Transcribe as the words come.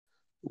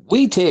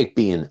We take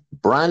being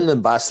brand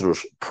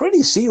ambassadors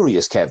pretty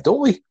serious, Kev,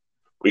 don't we?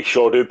 We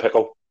sure do,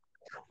 Pickle.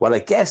 Well, I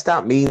guess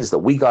that means that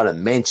we got to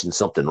mention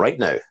something right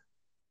now.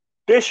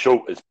 This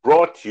show is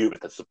brought to you with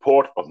the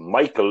support of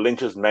Michael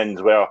Lynch's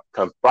Menswear,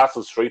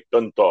 Clonbrassil Street,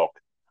 Dundalk.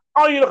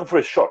 Are you looking for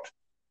a shirt,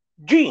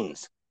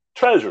 jeans,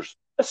 trousers,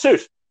 a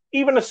suit,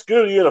 even a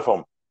school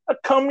uniform, a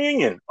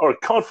communion, or a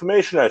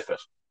confirmation outfit?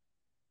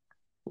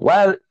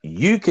 Well,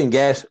 you can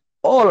get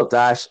all of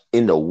that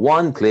in the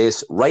one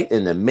place right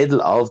in the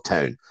middle of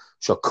town.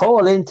 So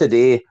call in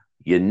today.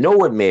 You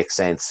know it makes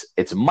sense.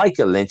 It's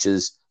Michael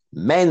Lynch's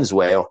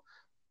Menswear.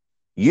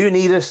 You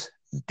need it,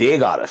 they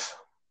got it.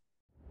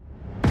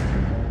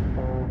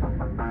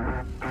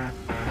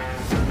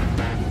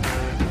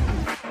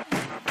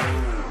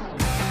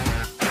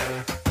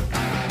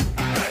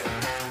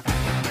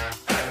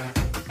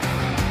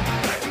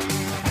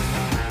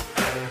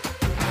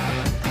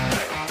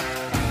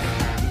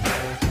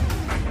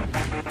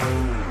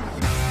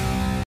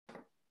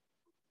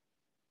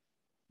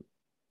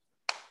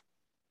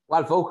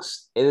 Well,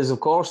 folks, it is,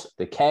 of course,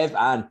 the Kev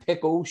and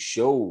Pickle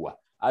Show.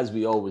 As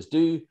we always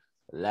do,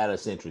 let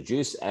us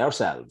introduce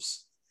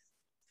ourselves.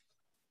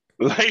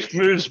 Life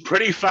moves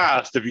pretty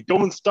fast. If you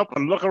don't stop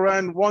and look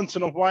around once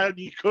in a while,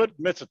 you could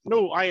miss it.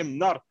 No, I am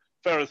not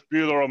Ferris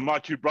Bueller or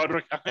Matthew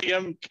Broderick. I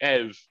am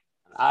Kev.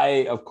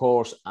 I, of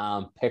course,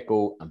 am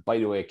Pickle. And by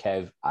the way,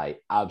 Kev, I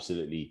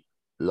absolutely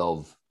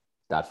love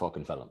that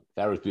fucking film.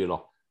 Ferris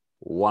Bueller,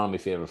 one of my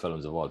favourite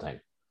films of all time.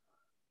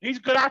 He's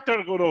a good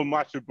actor, good old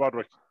Matthew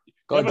Broderick.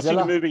 You ever seen Godzilla?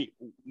 the movie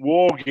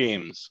War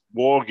Games?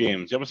 War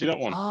Games. You ever seen that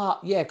one?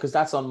 Yeah, because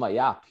that's on my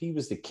app. He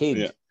was the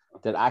kid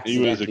that He was a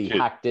accidentally kid.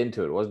 hacked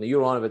into it, wasn't he? You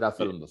were on about that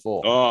film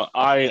before. Oh,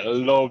 I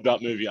love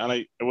that movie. And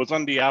it was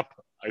on the app.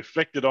 I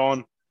flicked it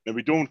on. And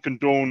we don't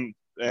condone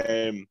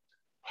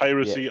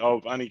piracy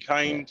of any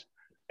kind.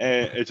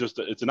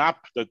 It's an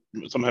app that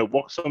somehow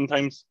works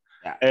sometimes.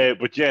 Yeah.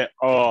 But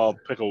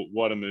Pickle,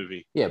 what a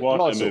movie. Yeah, what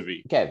also, a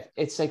movie. Kev,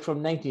 it's like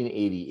from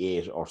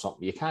 1988 or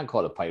something. You can't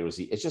call it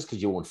piracy. It's just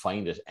because you won't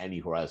find it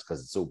anywhere else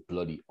because it's so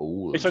bloody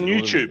old. It's on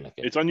YouTube. I mean? Like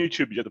it's on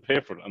YouTube. You have to pay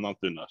for it. I'm not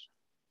doing that.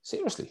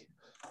 Seriously?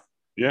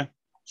 Yeah.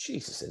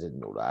 Jesus, I didn't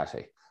know that.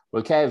 Hey.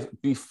 Well, Kev,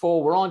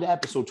 before we're on to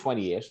episode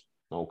 28,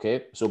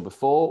 okay? So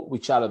before we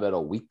chat about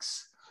our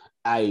weeks,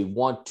 I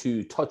want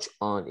to touch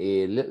on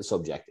a little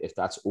subject, if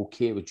that's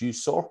okay with you,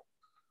 sir.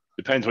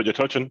 Depends what you're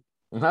touching.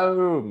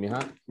 No, my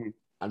hand.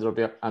 Hands up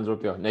here, hands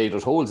up here. Now,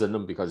 there's holes in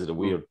them because of the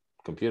weird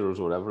computers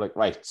or whatever. Like,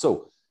 right.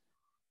 So,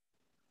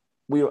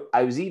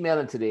 I was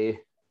emailing today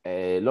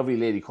a lovely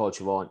lady called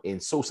Siobhan in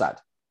SOSAD.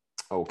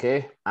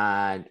 Okay.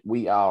 And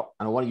and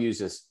I want to use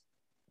this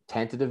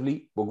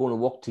tentatively. We're going to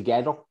work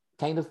together,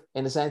 kind of,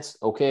 in a sense.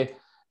 Okay.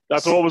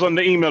 That's what was on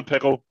the email,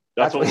 Pickle.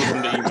 That's what was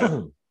on the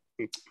email.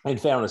 In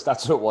fairness,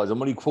 that's what it was.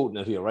 I'm only quoting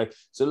it here, right?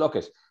 So, look,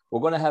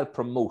 we're going to help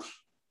promote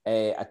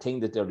a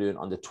thing that they're doing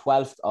on the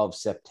 12th of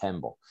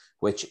September,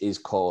 which is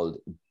called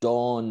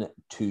Dawn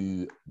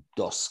to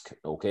Dusk.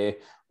 Okay.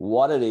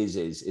 What it is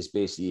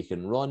basically you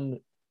can run,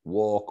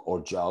 walk,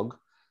 or jog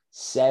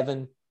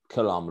 7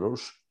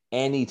 kilometers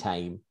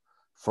anytime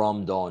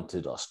from dawn to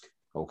dusk.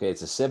 Okay.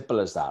 It's as simple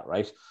as that,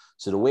 right?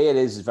 So the way it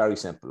is very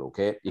simple.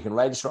 Okay. You can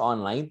register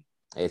online.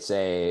 It's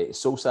a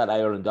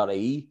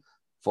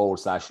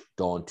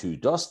sosadireland.ie/dawn to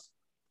dusk.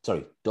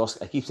 Sorry, dusk.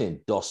 I keep saying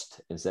dust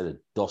instead of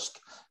dusk.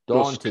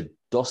 Dawn to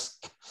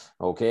dusk.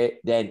 Okay.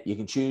 Then you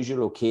can choose your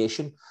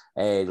location.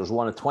 There's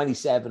one of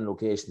 27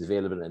 locations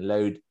available in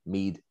Louth,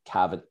 Meath,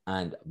 Cavan,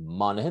 and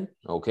Monaghan.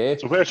 Okay.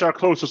 So where's our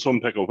closest one,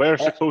 Pickle?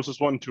 Where's the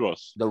closest one to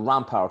us? The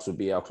Ramparts would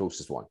be our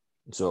closest one.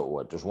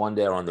 So there's one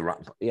there on the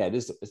ramp. Yeah, it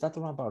is. Is that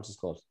the Ramparts it's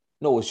called?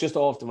 No, it's just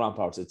off the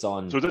Ramparts. It's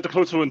on. So is that the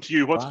closest one to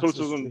you? What's the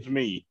closest one to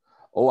me?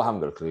 Oh, I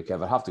haven't got a clue,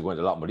 Kev. I'd have to go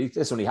into a lot more.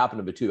 This only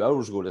happened about 2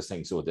 hours ago, this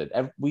thing. So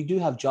that we do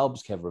have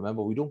jobs, Kev.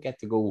 Remember, we don't get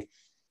to go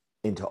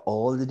into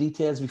all the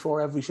details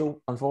before every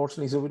show,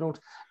 unfortunately. So we don't.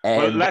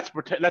 Well, let's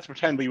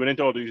pretend we went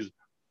into all these.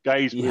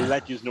 Guys, we'll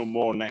let you know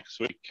more next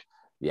week.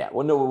 Yeah,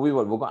 well, no, we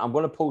will. I'm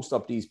going to post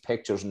up these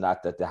pictures and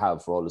that they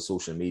have for all the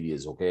social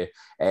medias, okay?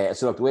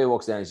 So, look, the way it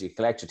works then is you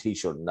collect your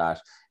T-shirt and that,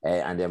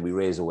 and then we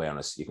raise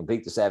awareness. You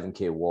complete the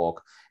 7K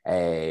walk for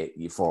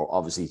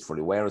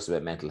the awareness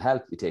about mental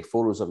health. You take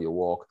photos of your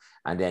walk,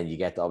 and then you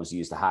get to obviously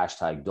use the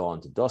hashtag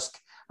Dawn to Dusk,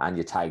 and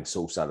you tag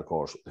SOSAD, of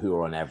course, who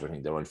are on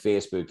everything. They're on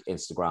Facebook,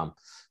 Instagram,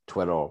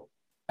 Twitter.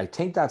 I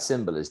think that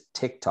symbol is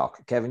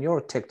TikTok. Kevin, you're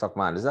a TikTok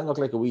man. Does that look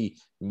like a wee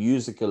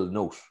musical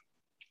note?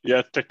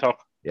 Yeah, TikTok.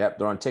 Yeah,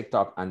 they're on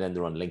TikTok and then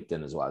they're on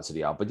LinkedIn as well. So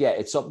they are. But yeah,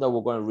 it's something that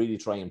we're going to really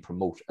try and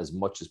promote as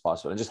much as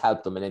possible and just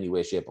help them in any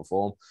way, shape, or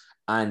form.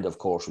 And of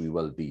course, we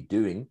will be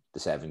doing the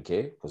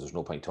 7K because there's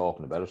no point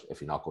talking about it if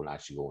you're not going to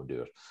actually go and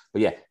do it.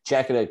 But yeah,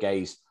 check it out,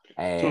 guys.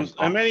 So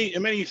how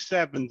many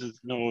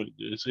sevens?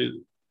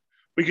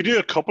 We could do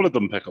a couple of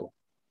them, Pickle.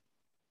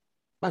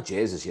 Oh,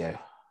 Jesus, yeah.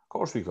 Of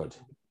course we could.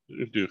 We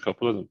could do a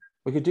couple of them.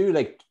 We could do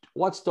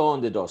what's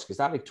dawn to dusk? Is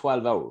that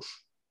 12 hours?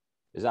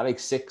 Is that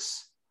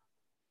 6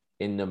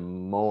 in the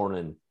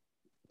morning?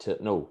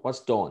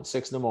 What's dawn?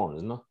 6 in the morning,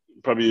 isn't it?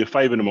 Probably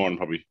 5 in the morning,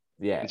 probably.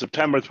 Yeah. In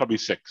September, it's probably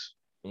 6.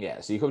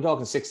 Yeah, so you could be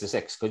talking 6 to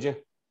 6, could you?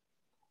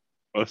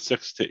 Or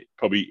 6 to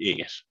probably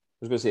 8. I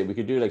was going to say, we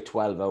could do like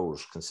 12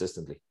 hours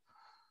consistently.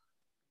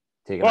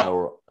 Take an What?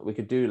 hour. We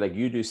could do like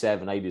you do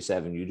 7, I do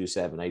 7, you do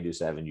 7, I do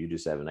 7, you do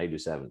 7, I do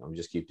 7. I'm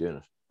just keep doing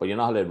it. But you're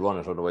not allowed to run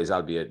it, otherwise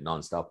I'll be it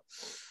non-stop.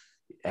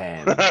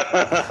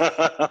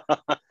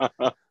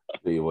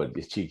 You would,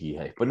 you cheeky.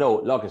 Hey. But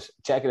no, look,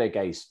 check it out,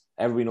 guys.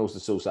 Everybody knows the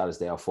SOSAD is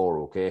there for,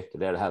 okay? They're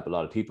there to help a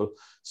lot of people.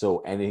 So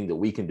anything that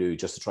we can do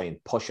just to try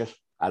and push it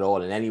at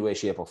all in any way,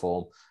 shape, or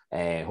form.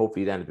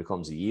 Hopefully then it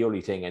becomes a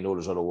yearly thing. I know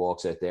there's other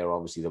walks out there,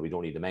 obviously, that we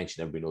don't need to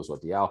mention. Everybody knows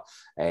what they are.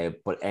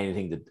 But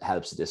anything that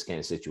helps this kind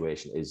of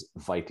situation is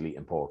vitally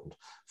important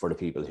for the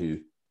people who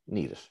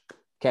need it.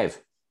 Kev,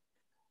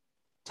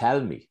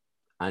 tell me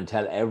and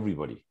tell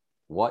everybody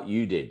what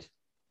you did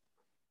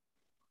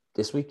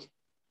this week.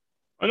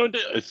 I know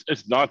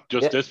it's not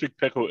just this week,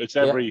 Pico. It's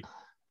every,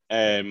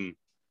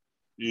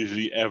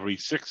 usually every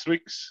 6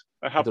 weeks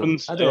that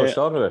happens. I don't know what you're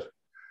talking about.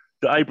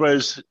 The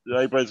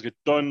eyebrows get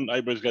done.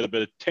 Eyebrows get a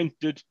bit of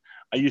tinted.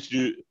 I used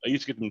to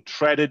get them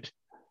threaded.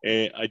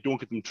 I don't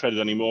get them threaded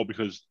anymore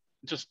because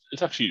it's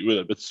actually really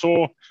a bit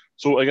sore.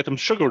 So I get them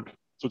sugared.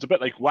 So it's a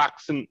bit like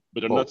waxing,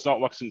 but that's not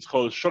waxing. It's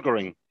called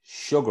sugaring.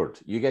 Sugared.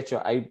 You get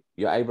your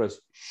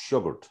eyebrows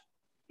sugared.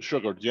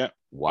 Sugared, yeah.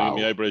 Wow.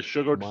 My eyebrows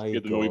sugared.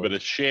 Give them a wee bit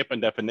of shape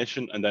and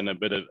definition, and then a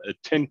bit of a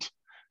tint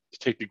to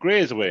take the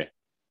greys away.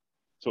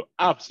 So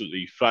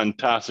absolutely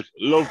fantastic.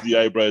 Love the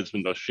eyebrows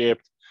when they're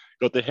shaped.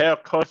 Got the hair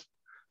cut.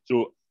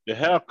 So the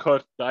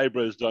haircut, the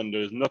eyebrows done.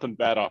 There's nothing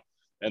better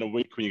in a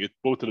week when you get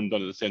both of them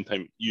done at the same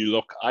time.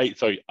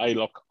 I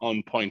look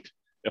on point,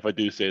 if I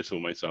do say so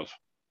myself.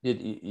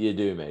 You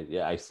do, mate.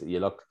 Yeah, you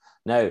look.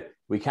 Now,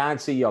 we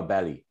can't see your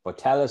belly, but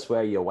tell us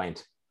where you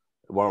went.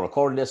 We're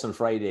recording this on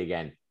Friday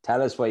again.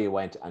 Tell us where you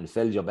went and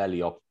filled your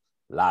belly up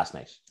last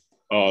night.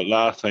 Oh,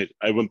 last night.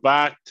 I went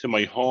back to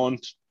my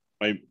haunt,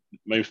 my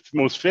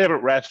most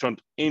favourite restaurant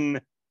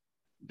in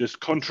this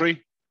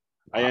country.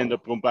 Wow. I ended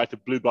up going back to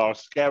Blue Bar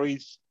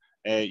Scaries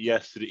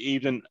yesterday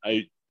evening.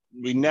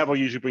 We never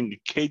usually bring the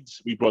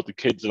kids. We brought the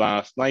kids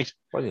last night.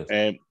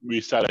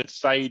 We sat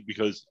outside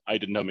because I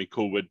didn't have my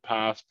COVID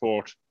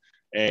passport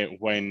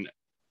when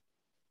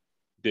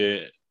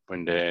I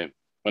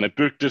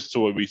booked this.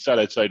 So we sat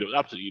outside. It was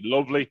absolutely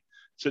lovely.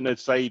 Sitting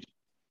outside,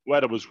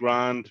 weather was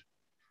grand,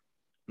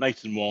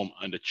 nice and warm,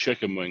 and the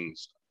chicken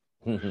wings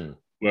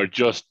were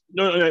just.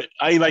 No,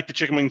 I like the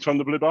chicken wings from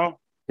the Blue Bar.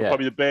 Yeah.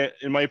 Probably the best,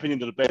 in my opinion,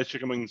 they're the best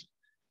chicken wings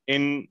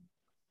in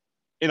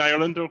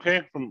Ireland.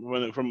 Okay,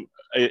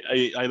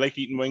 I like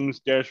eating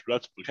wings there. So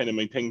that's kind of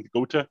my thing to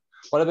go to.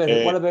 What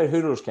about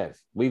Hooters, Kev?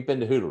 We've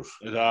been to Hooters.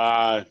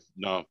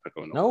 No,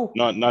 Pico, no,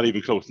 not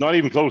even close. Not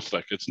even close.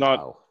 Like it's not.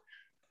 Wow.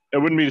 It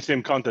wouldn't be the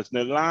same contest.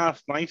 Now,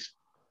 last night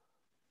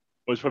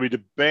was probably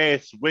the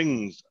best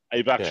wings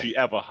I've actually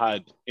ever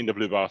had in the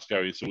Blue Bar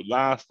Scaries. So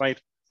last night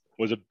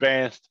was the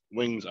best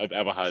wings I've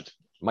ever had.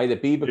 Might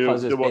it be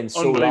because it's been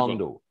so long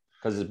though?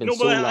 Because it's been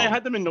so long. I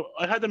had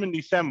them in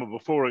December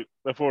before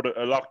the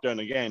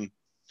lockdown again.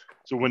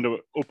 So when they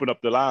opened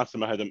up the last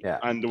time, I had them,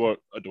 and they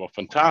were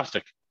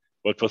fantastic.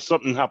 But for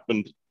something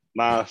happened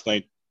last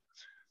night,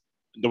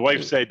 the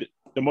wife said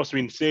they must have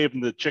been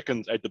saving the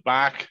chickens at the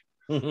back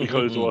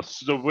because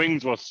the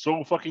wings were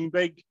so fucking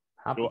big.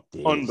 They were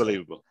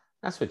unbelievable.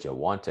 That's what you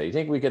want to. You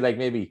think we could like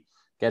maybe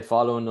get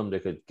following them? They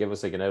could give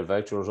us like an out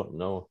voucher or something?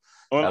 No.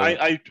 Well,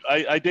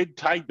 I did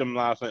tag them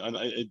last night,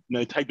 and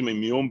I tagged them in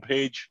my own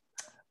page.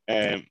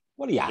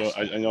 What are you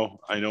asking?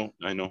 I know.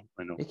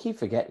 You keep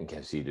forgetting,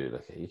 Kev, you do.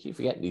 Like, you keep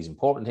forgetting these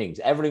important things.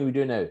 Everything we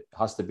do now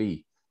has to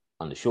be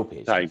on the show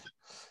page. Tagged.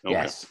 Okay.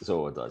 Yes,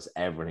 so it does.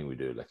 Everything we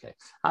do. Like,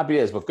 happy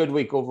days, but good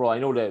week overall. I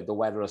know the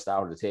weather has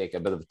started to take a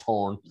bit of a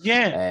turn.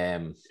 Yeah.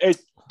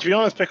 To be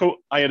honest, Pico,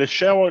 I had a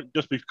shower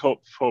just before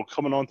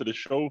coming onto the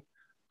show,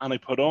 and I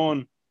put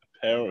on a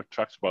pair of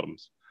tracksuit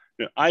bottoms.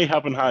 Now, I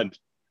haven't had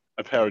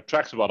a pair of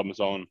tracksuit bottoms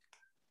on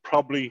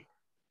probably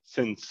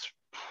since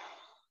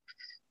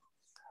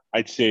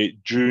I'd say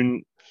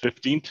June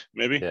 15th,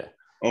 maybe. Yeah.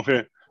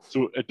 Okay.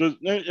 So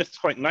it's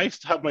quite nice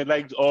to have my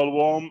legs all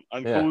warm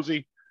and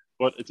cozy,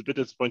 but it's a bit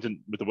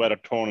disappointing with the weather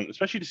turning,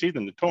 especially this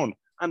evening, the turn.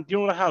 And you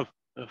know what I have?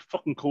 A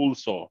fucking cold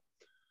sore.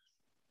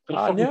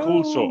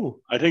 Cold sore.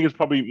 I think it's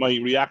probably my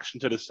reaction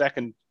to the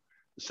second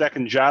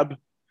jab.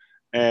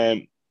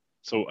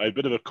 So a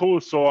bit of a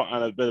cold sore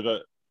and a bit of a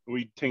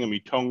wee thing in my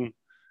tongue.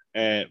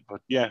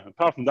 But yeah,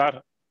 apart from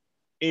that,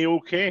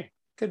 okay.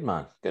 Good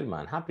man.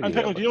 Happy to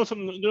hear it. Do you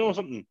know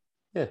something?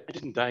 Yeah. I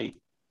didn't die.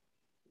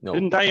 No. I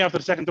didn't die after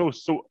the second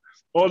dose. So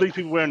all these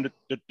people wearing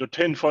the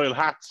tinfoil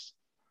hats,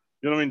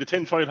 you know what I mean? The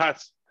tinfoil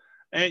hats.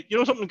 You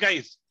know something,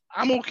 guys?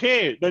 I'm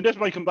okay. Now this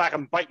might come back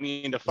and bite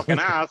me in the fucking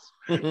ass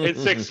in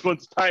 6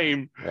 months'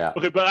 time. Yeah.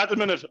 Okay, but at the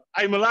minute,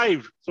 I'm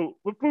alive. So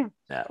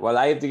yeah. Well,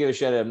 I have to give a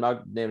shout out. I'm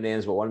not naming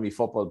names, but one of my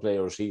football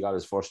players, he got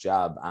his first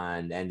jab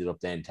and ended up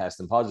then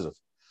testing positive.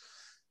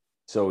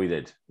 So he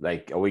did,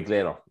 like a week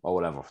later or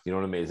whatever. You know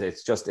what I mean?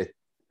 It's just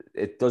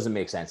it doesn't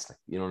make sense. Like,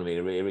 you know what I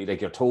mean? Really,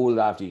 like you're told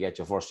after you get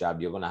your first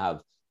jab, you're going to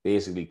have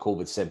basically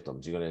COVID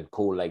symptoms. You're going to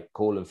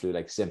cold and flu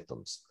like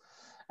symptoms.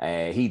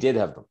 He did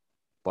have them,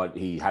 but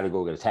he had to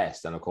go get a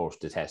test. And of course,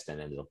 the test then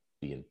ended up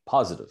being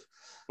positive.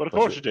 But of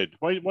course you did.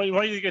 Why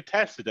did you get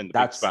tested in the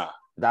big spa?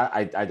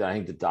 I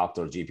think the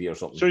doctor or GP or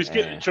something. So he's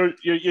getting,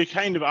 you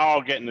kind of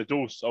are getting a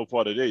dose of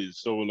what it is.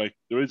 So like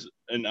there is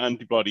an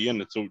antibody in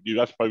it. So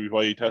that's probably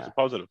why he tested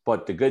positive.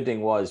 But the good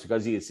thing was,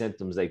 because he had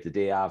symptoms like the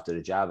day after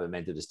the jab, it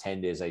meant that his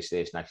 10 days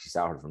isolation actually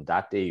started from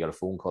that day. He got a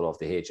phone call off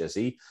the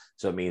HSE.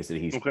 So it means that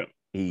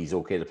he's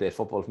okay to play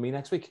football for me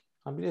next week.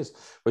 Happy days.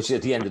 Which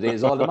at the end of the day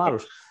is all that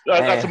matters.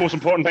 That's the most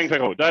important thing,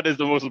 Pico. That is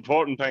the most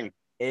important thing.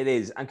 It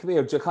is. And come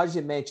here, because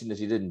you mentioned that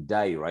you didn't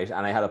die, right?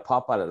 And I had a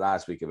pop at it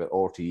last week about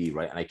RTE,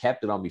 right? And I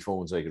kept it on my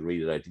phone so I could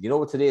read it out. Did you know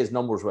what today's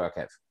numbers were,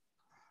 Kev?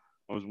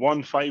 It was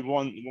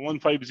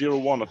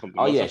 1501 or something.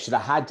 Oh, yeah. Should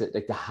have had to,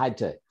 they had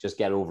to just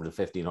get over the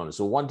 1,500.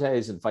 So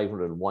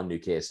 1,501 new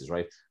cases,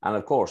 right? And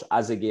of course,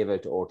 as I gave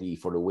out to RTE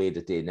for the way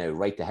that they now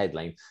write the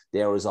headline,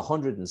 there was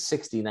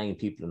 169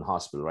 people in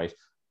hospital, right?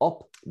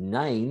 Up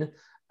 9,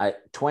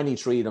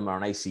 23 of them are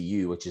in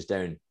ICU, which is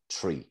down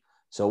 3.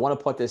 So I want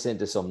to put this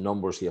into some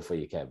numbers here for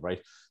you, Kev,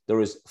 right? There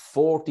is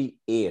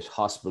 48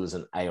 hospitals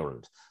in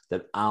Ireland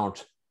that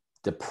aren't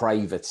the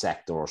private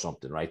sector or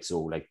something, right? So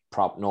like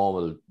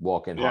normal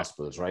walk-in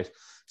hospitals, right?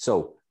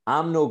 So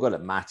I'm no good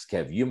at maths,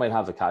 Kev. You might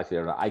have a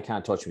calculator. I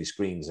can't touch my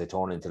screens. I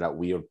turn into that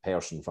weird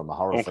person from a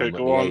horror film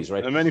with my eyes,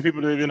 right? How many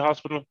people live in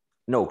hospital?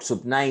 No,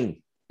 so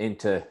 9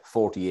 into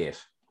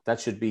 48. That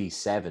should be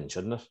 7,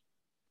 shouldn't it?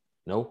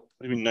 No?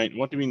 What do you mean 9?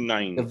 What do you mean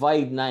 9?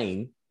 Divide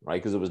 9, right?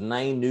 Because there was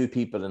 9 new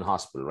people in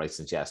hospital, right,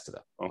 since yesterday,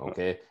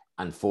 okay?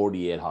 And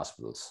 48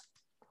 hospitals.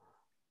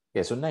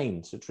 Yeah, so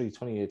 9, so 3,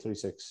 28,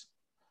 36,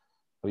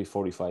 maybe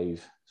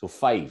 45. So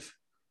 5,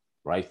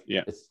 right?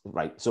 Yeah.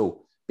 Right.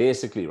 So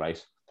basically,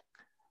 right,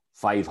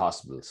 5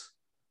 hospitals.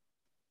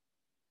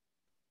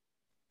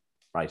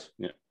 Right.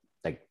 Yeah.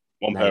 Like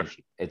one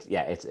person.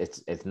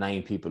 It's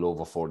 9 people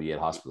over 48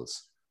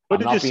 hospitals. But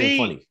did you see?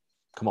 Funny.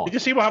 Come on. Did you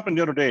see what happened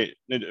the other day?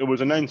 It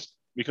was announced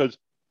because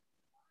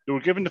they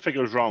were given the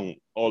figures wrong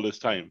all this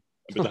time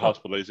about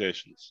the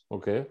hospitalizations.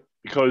 Okay.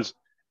 Because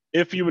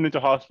if you went into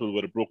hospital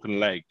with a broken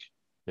leg,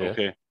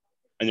 okay,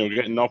 and you were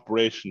getting an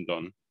operation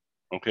done,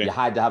 okay, you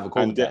had to have a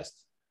COVID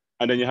test.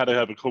 And then you had to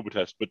have a COVID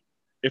test. But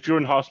if you're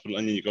in hospital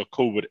and you got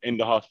COVID in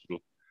the hospital,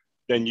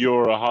 then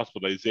you're a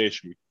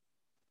hospitalization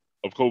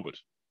of COVID.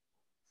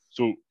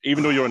 So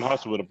even though you're in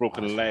hospital with a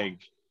broken leg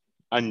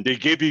and they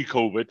give you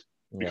COVID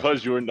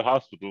because you're in the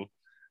hospital,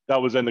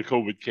 that was in the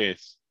COVID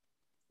case.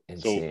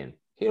 Insane. So,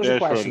 here's a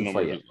question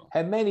for you.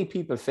 How many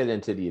people fit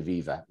into the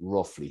Aviva,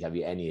 roughly? Have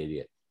you any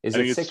idea? I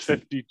think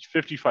it's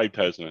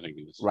 55,000, I think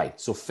it is. Right.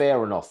 So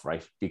fair enough,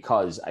 right?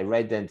 Because I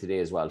read then today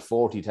as well,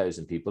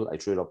 40,000 people. I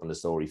threw it up in the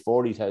story.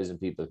 40,000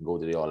 people can go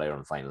to the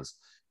All-Ireland finals.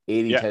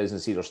 80,000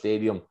 seater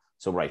stadium.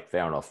 So, right,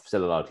 fair enough.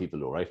 Still a lot of people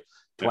though, right?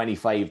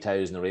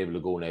 25,000 are able to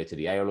go now to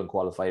the Ireland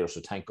qualifier.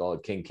 So thank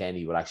God King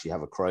Kenny will actually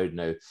have a crowd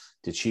now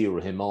to cheer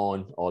him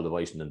on. All the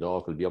voice in the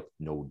dog will be up,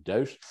 no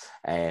doubt.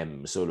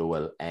 So they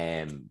will.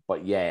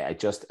 But yeah, I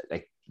just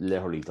like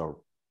literally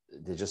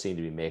they just seem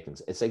to be making,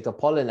 it's like they're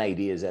pulling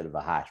ideas out of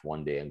a hat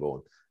one day and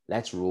going,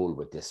 let's roll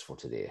with this for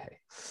today. Hey.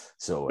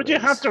 So, but you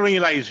have to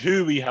realize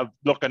who we have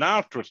looking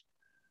after it.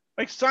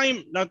 Like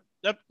Simon,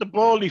 the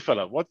baldy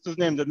fella, what's his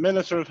name? The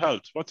Minister of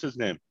Health, what's his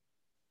name?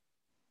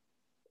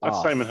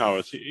 That's Simon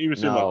Howard. He was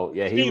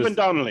Stephen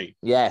Donnelly.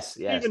 Yes,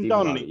 Stephen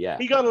Donnelly. Yeah.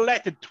 He got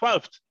elected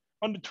 12th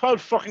on the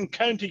 12th fucking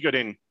county got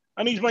in,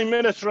 and he's my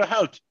Minister of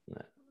Health.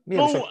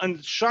 Go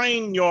and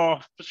shine your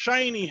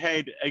shiny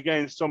head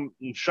against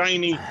something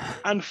shiny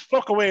and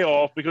fuck away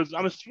off, because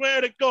I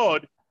swear to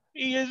God,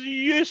 he is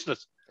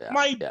useless.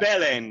 My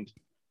bell end,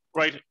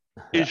 right,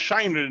 is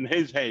shinier than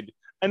his head,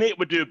 and it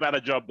would do a better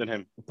job than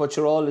him. But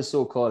you're all the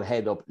so-called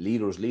head-up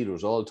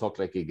leaders all took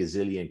like a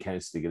gazillion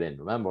counts to get in.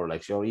 Remember,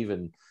 like, sure,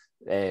 even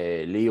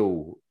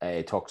Leo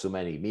took so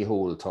many.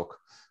 Mihol took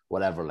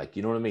whatever, like,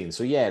 you know what I mean?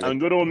 So, yeah. Like, and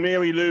good old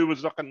Mary Lou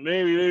was looking,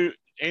 Mary Lou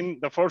in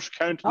the first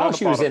count. Oh,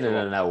 she was in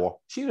an hour.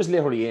 She was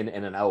literally in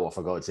an hour,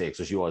 for God's sake.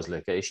 So she was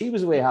like, she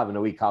was away having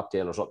a wee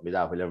cocktail or something like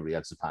that while everybody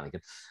else was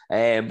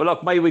panicking. But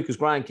look, my week was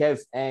grand, Kev.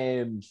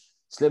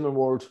 Slimming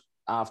World,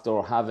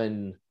 after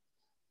having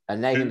a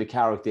night in the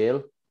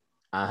Carrickdale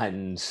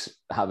and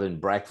having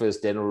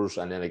breakfast, dinners,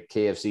 and then a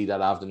KFC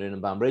that afternoon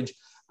in Banbridge,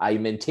 I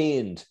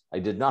maintained I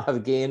did not have a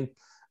gain.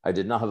 I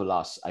did not have a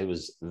loss. I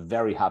was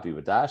very happy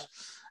with that.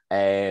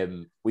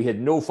 We had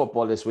no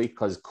football this week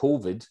because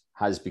COVID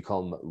has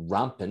become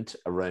rampant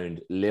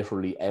around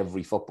literally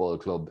every football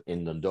club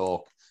in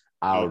Dundalk,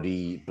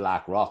 Ardee,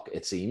 Blackrock,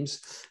 it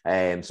seems.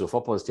 So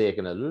football's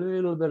taken a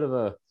little bit of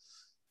a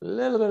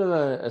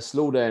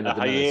slowdown at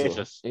the minute. So,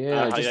 just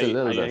a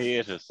little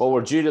bit. But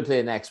we're due to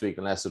play next week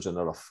unless there's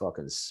another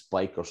fucking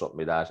spike or something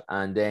like that.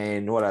 And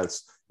then what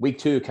else? Week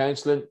 2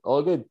 counselling,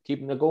 all good.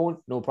 Keeping it going,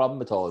 no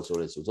problem at all. So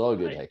it's all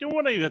good. You know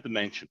what I had to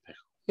mention,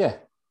 Pickle? Yeah.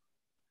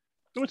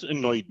 You know what's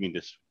annoyed me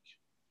this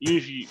week?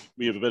 Usually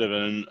we have a bit of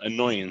an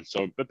annoyance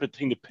or a bit of a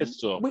thing that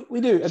pisses off. We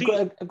do.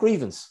 See, a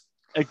grievance.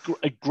 A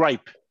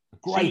gripe. A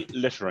gripe.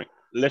 See,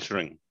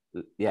 littering.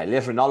 Yeah,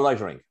 littering, not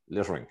littering.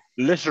 Littering.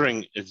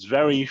 Littering is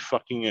very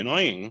fucking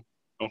annoying.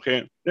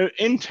 Okay. Now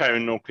in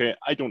town, okay,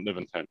 I don't live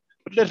in town,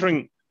 but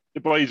littering,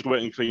 the boys go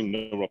out and clean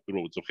up the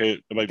roads.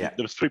 Okay,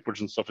 there's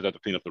sweepers and stuff like that to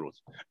clean up the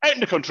roads. Out in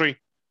the country,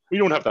 we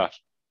don't have that.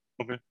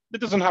 Okay,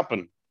 it doesn't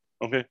happen.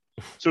 Okay,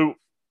 so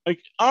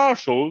like our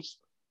souls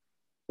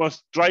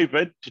must drive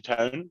into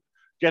town,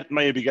 get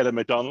a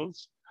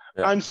McDonald's,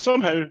 and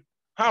somehow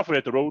halfway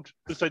up the road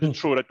decide to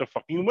throw it out the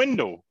fucking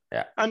window.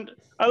 Yeah, and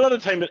a lot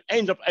of time it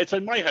ends up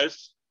outside my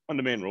house on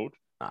the main road.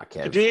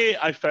 Today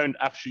I found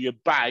actually a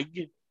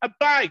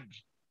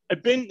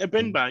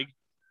bin bag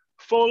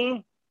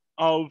full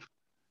of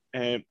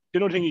you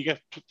know thing you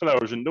get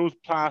flowers in, those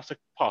plastic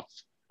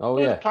pots. Oh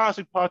those yeah,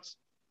 plastic pots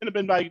in a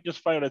bin bag just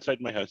fired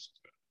outside my house.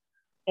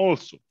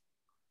 Also,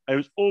 I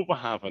was over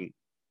having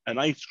an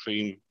ice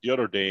cream the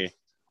other day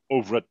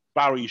over at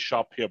Barry's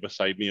shop here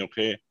beside me.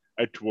 Okay,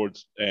 out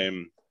towards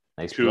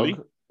nice Cooley.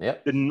 plug.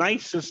 Yep. The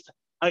nicest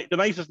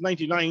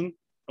 99.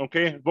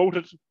 Okay,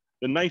 voted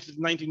the nicest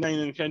 99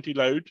 in County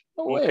Loud.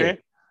 Oh, okay. Way.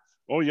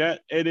 Oh yeah,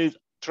 it is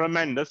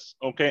tremendous.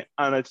 Okay,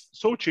 and it's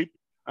so cheap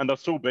and they're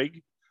so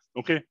big.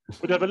 Okay,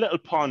 but they have a little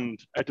pond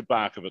at the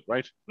back of it,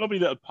 right? Lovely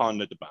little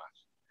pond at the back.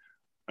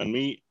 And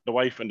me, the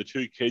wife, and the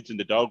 2 kids and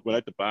the dog went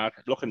out the back,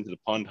 looking into the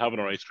pond, having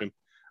our ice cream.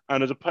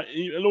 And there's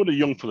a load of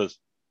young fellas,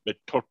 like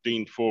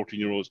 13,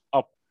 14-year-olds,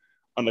 up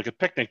on like a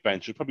picnic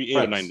bench. There's probably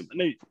 8 or 9 of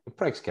them.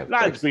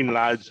 Lads being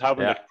lads,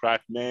 having a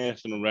crack,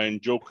 messing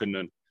around, joking.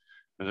 And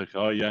I was like,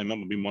 oh yeah, I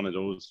remember being one of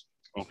those.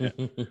 Okay.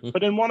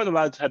 But then one of the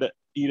lads had to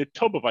eat a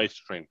tub of ice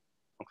cream.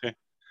 Okay.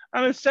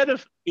 And instead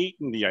of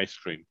eating the ice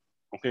cream,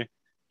 okay,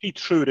 he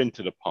threw it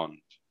into the pond.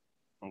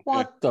 Okay?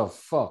 What the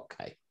fuck?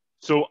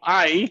 So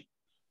I,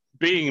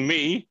 being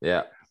me,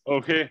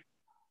 okay,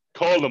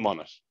 called him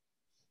on it.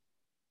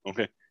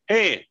 Okay.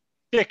 Hey,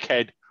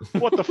 dickhead,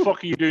 what the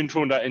fuck are you doing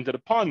throwing that into the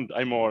pond?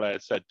 I more or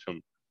less said to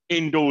him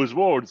in those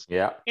words.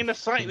 Yeah. In a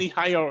slightly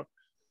higher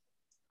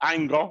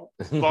anger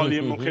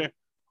volume, okay.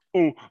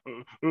 Oh,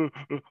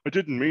 I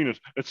didn't mean it.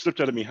 It slipped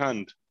out of my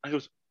hand.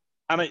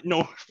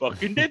 No, it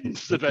fucking didn't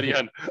slip out of your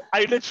hand.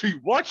 I literally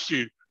watched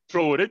you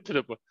throw it into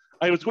the pond.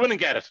 I was going to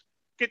get it.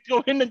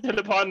 Go into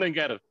the pond and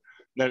get it.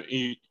 Now,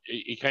 he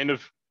kind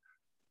of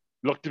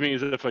looked at me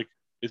as if like,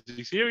 is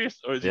he serious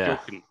or is he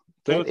joking?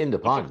 Get in the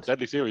pond.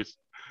 Deadly serious.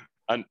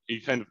 And he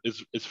kind of,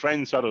 his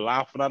friends started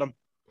laughing at him.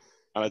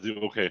 And I said,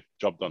 okay,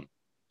 job done.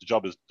 The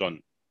job is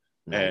done.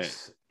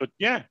 Nice. But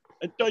yeah,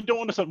 I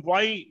don't understand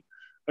why,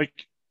 like,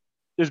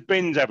 there's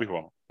bins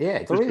everywhere.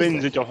 Yeah, there's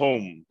bins at your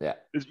home. Yeah.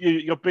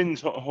 Your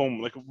bins at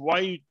home. Like,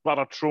 why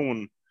bother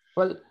throwing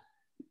a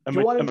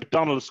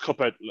McDonald's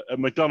cup out?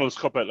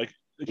 Like,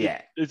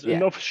 there's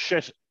enough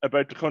shit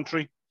about the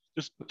country.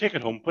 Just take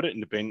it home, put it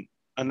in the bin,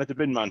 and let the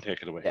bin man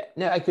take it away. Yeah.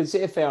 Now, I could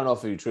say fair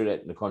enough if you threw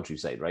that in the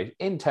countryside, right?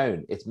 In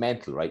town, it's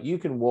mental, right? You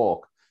can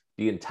walk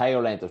the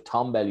entire length of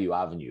Tom Bellew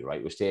Avenue,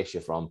 right, which takes you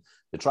from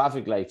the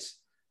traffic lights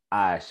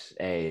at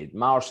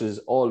Marsh's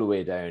all the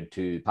way down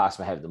to past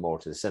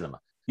Mahev to the cinema.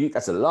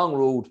 That's a long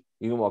road.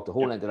 You can walk the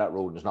whole length of that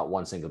road and there's not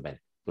one single bin.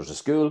 There's a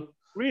school.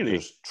 Really?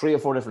 There's 3 or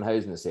 4 different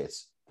housing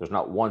estates. There's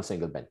not one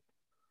single bin.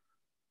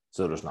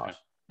 So there's not.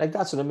 Like,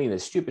 that's what I mean.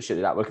 It's stupid shit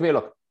like that. Well, come here,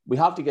 look. We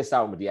have to get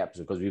started with the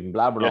episode because we've been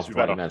blabbering on for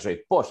 20 minutes,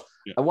 right? But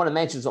I want to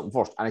mention something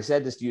first. And I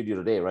said this to you the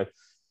other day, right?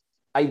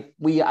 I've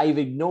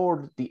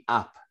ignored the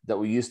app that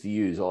we used to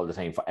use all the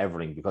time for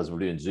everything because we're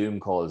doing Zoom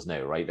calls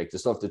now, right? Like the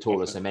stuff that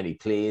told us how many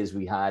plays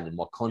we had and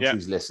what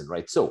countries listened,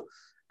 right? So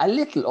a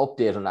little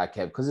update on that,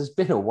 Kev, because it's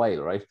been a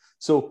while, right?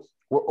 So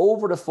we're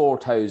over the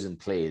 4,000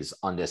 plays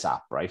on this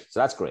app, right? So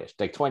that's great.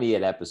 Like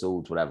 28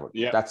 episodes, whatever.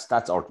 Yeah. That's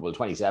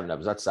 27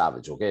 episodes. That's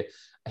savage, okay?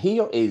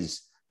 Here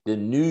is the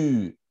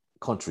new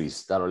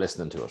countries that are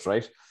listening to us,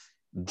 right?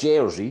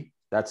 Jersey,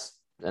 that's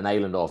an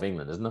island off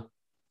England, isn't it?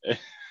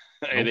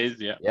 It is,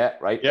 yeah. Yeah,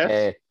 right.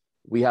 Yes.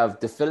 We have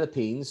the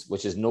Philippines,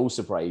 which is no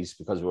surprise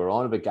because we're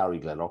on about Gary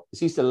Glitter. Is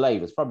he still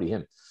alive? It's probably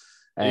him.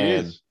 He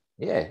is.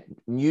 Yeah.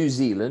 New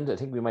Zealand, I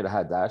think we might have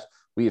had that.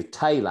 We have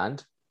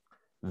Thailand,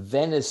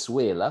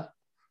 Venezuela,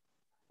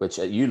 which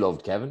you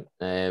loved, Kevin.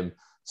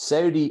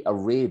 Saudi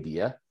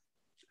Arabia.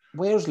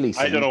 Where's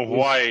Lisa? I don't know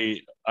why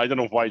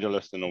they're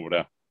listening over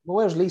there. Well,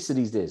 where's Lisa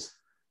these days?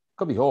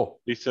 Could be home.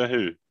 Lisa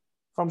who?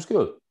 From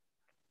school.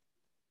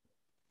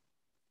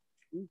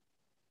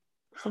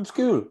 From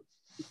school.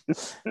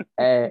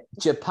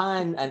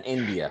 Japan and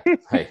India.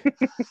 Hey.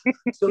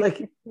 So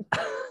like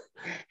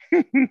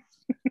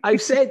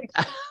I've said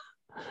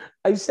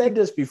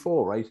this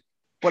before, right?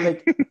 But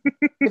like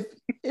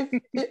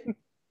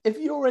if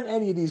you're in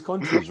any of these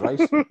countries,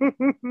 right?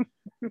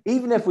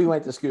 Even if we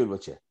went to school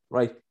with you,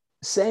 right?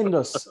 Send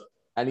us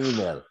an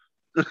email.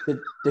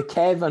 The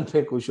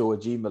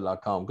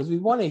kevinpickleshow@gmail.com because we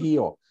want to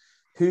hear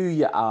who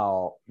you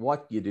are,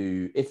 what you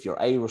do, if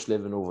you're Irish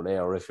living over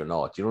there or if you're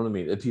not. You know what I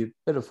mean? It'd be a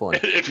bit of fun.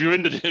 if you're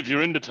in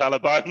the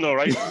Taliban, all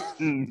right.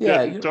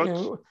 Yeah, you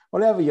know,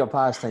 whatever your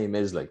pastime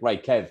is like.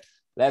 Right, Kev,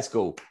 let's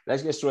go.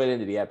 Let's get straight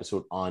into the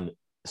episode on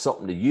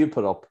something that you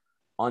put up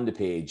on the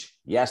page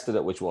yesterday,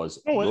 which was...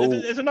 Oh,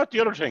 is it not the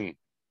other thing?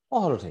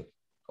 What other thing?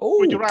 Oh,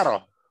 Would you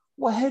rather?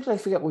 Well, how did I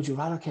forget would you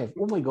rather, Kev?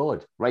 Oh my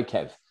God. Right,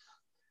 Kev.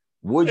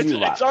 Would It's, you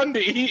rather?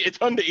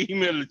 it's on the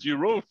email that you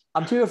wrote.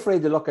 I'm too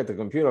afraid to look at the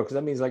computer because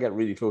that means I get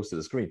really close to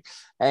the screen.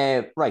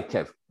 Right,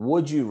 Kev.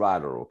 Would you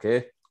rather,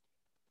 okay?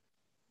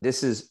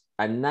 This is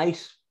a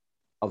night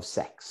of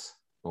sex,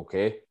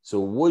 okay?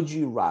 So would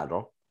you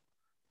rather,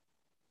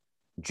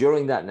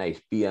 during that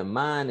night, be a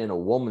man in a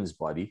woman's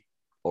body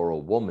or a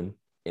woman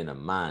in a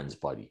man's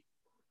body?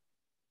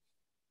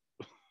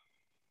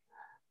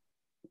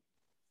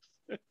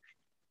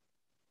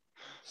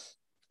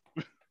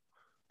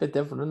 Bit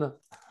different, isn't it?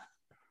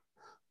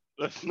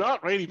 That's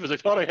not really, because I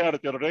thought I had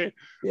it the other day.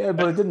 Yeah,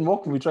 but it didn't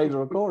work when we tried to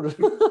record it.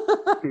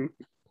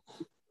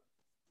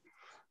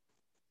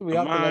 We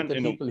have to let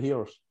the people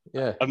hear it.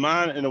 Yeah. A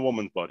man in a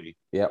woman's body.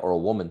 Yeah, or a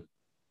woman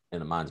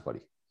in a man's body.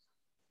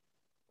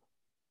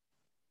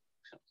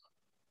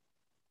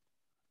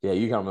 Yeah,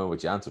 you can't remember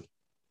what you answered.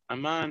 A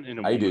man in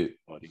a woman's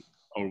body.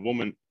 Or a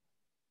woman.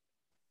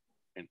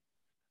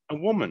 A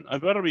woman.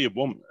 I'd rather be a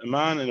woman. A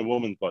man in a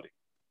woman's body.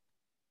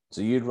 So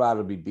you'd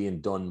rather be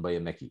being done by a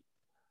Mickey?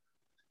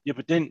 Yeah,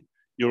 but then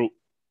you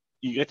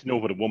get to know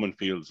what a woman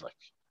feels like.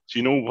 So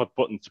you know what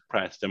buttons to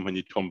press then when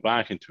you come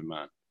back into a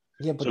man.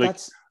 Yeah, but so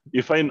that's...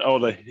 you find all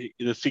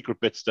the secret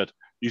bits that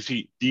you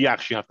see, do you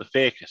actually have to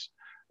fake it?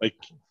 Like,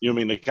 you know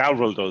what I mean? Like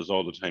Gavril does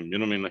all the time, you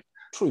know what I mean? Like,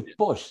 true,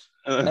 but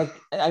like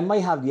I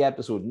might have the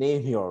episode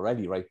name here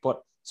already, right?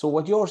 But so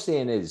what you're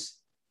saying is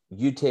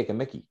you take a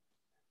Mickey.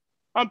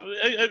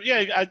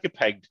 Yeah, I'd get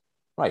pegged.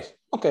 Right.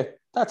 Okay.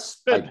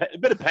 That's a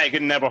bit of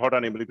pegging never hurt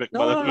anybody.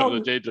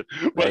 No.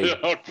 But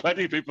it hurt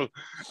plenty of people.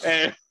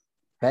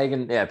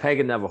 Pegging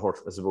never hurt,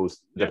 I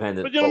suppose.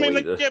 Depending. But you know what I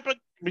mean? Like, but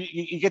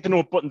you get to know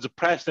what buttons are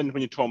pressed, and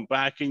when you turn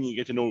back in, you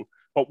get to know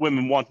what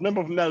women want.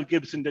 Remember when Mel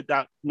Gibson did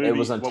that movie? It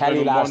was on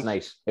telly last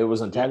night.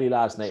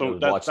 So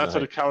that's sort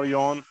of carry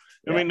on.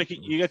 I mean, like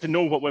you get to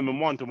know what women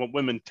want and what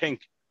women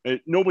think.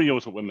 Nobody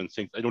knows what women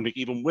think. I don't think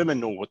even women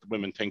know what the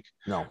women think.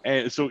 No.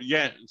 So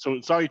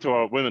sorry to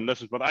our women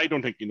listeners, but I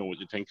don't think you know what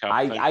you think.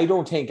 I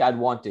don't think I'd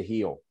want to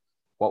hear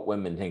what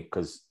women think,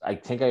 because I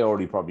think I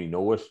already probably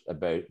know it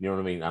about, you know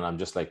what I mean? And I'm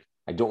just like,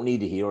 I don't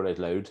need to hear it out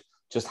loud.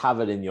 Just have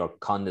it in your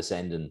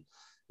condescending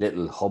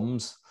little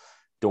hums.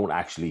 Don't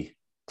actually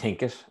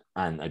think it,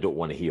 and I don't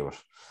want to hear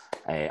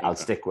it. I'll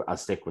stick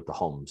with the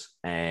hums.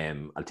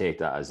 I'll take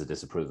that as a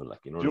disapproval.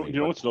 Like, you know what I mean?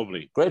 You know what's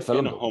lovely? Great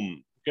film.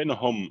 Getting a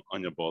hum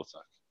on your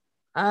ballsack.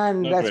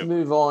 And let's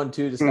move on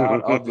to the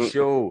start of the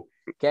show.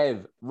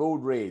 Kev,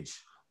 road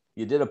rage.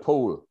 You did a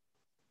poll.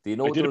 Do you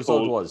know what the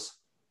result was?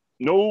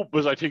 No,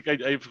 because I think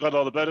I forgot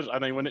all about it.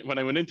 And when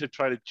I went in to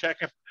try to check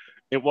it,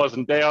 it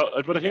wasn't there.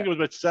 But I think it was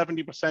about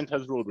 70%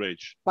 has road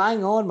rage.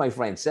 Bang on, my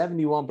friend.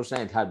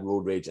 71% had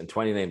road rage and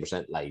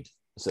 29% lied.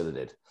 So they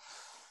did.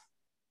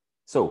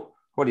 So,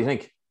 what do you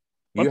think?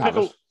 You have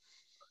it.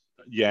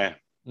 Yeah.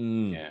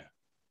 Yeah.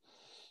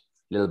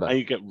 Little bit.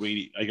 I get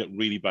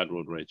really bad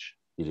road rage.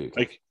 You do.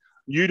 Like,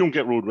 you don't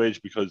get road rage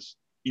because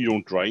you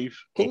don't drive.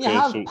 Can you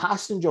have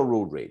passenger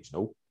road rage?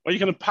 No. Well, you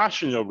can have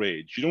passenger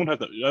rage. You don't have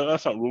that.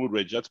 That's not road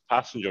rage. That's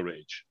passenger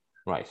rage.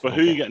 Right. But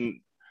who are you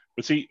getting?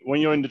 But see,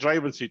 when you're in the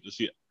driving seat,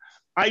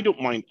 I don't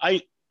mind.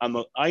 I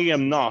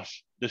am not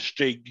the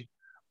Stig,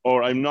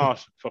 or I'm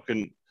not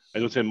fucking. I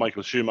don't say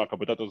Michael Schumacher,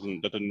 but that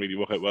didn't really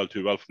work out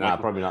too well for Michael.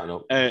 Probably not.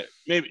 No.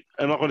 Maybe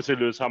I'm not going to say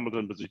Lewis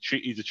Hamilton, but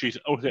he's a cheat.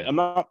 Okay, I'm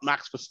not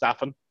Max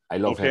Verstappen. I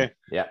love him.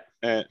 Yeah.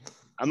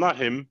 I'm not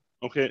him.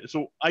 Okay,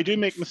 so I do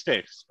make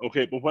mistakes.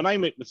 Okay, but when I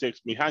make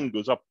mistakes, my hand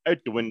goes up out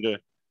the window.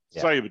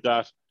 Yeah. Sorry about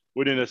that.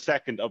 Within a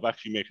second of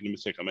actually making a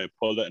mistake, I might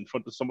pull that in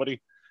front of somebody.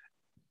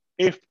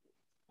 If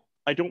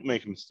I don't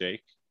make a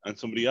mistake and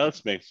somebody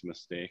else makes a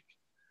mistake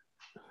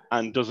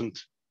and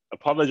doesn't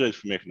apologize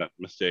for making that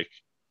mistake,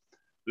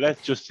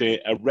 let's just say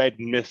a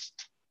red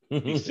mist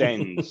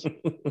descends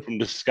from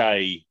the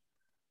sky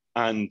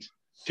and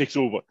takes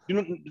over. You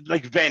know,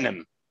 like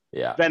Venom.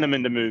 Yeah. Venom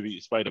in the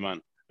movie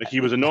Spider-Man. Like, he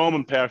was a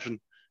normal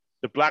person.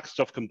 The black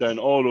stuff come down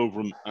all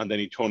over him, and then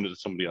he turned it to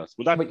somebody else.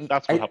 Well,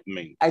 that's what happened to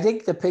me. I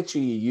think the picture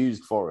you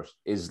used for it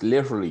is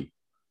literally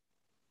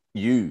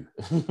you,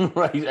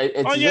 right?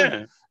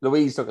 It's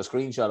Louise took a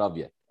screenshot of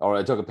you, or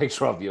I took a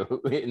picture of you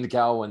in the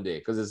car one day,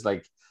 because it's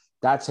like,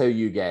 that's how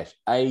you get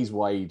eyes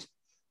wide.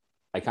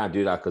 I can't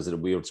do that because of the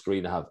weird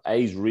screen I have.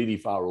 Eyes really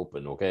far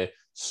open, okay?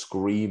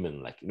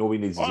 Screaming, like nobody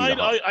needs to see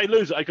that. I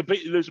lose it. I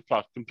completely lose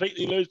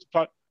the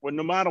plot. When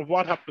no matter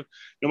what happens,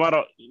 no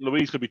matter,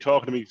 Louise could be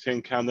talking to me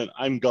saying, Camden,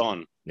 I'm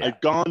gone. Yeah.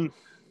 I've gone,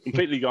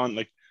 completely gone.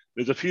 Like,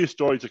 there's a few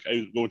stories, like I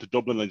was going to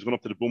Dublin, I was going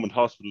up to the Beaumont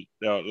Hospital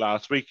there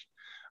last week,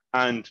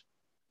 and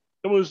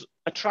there was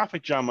a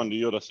traffic jam on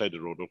the other side of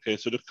the road, okay?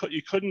 So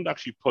you couldn't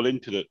actually pull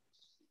into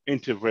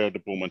where the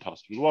Beaumont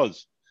Hospital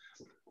was.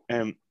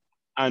 And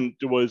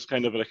there was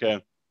kind of like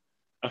a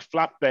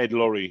flatbed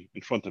lorry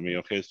in front of me,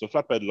 okay? So a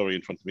flatbed lorry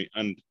in front of me,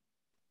 and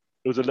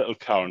there was a little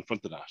car in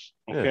front of that,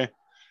 okay? Yeah.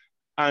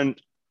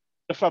 And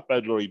the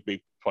flatbed lorry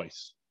beeped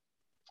twice.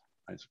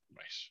 I said,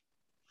 right.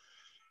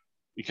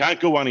 You can't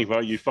go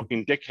anywhere, you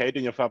fucking dickhead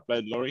in your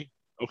flatbed lorry.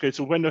 Okay,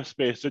 so when the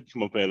space did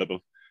come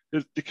available,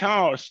 the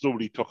car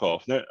slowly took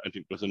off. Now, I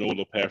think there's an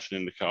older person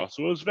in the car,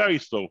 so it was very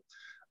slow.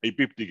 I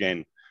beeped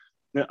again.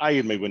 Now, I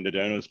had my window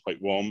down, it was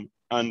quite warm,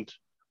 and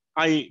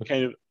I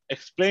kind of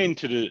explained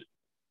to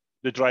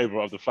the driver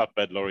of the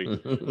flatbed lorry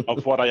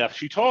of what I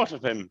actually thought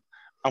of him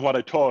and what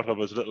I thought of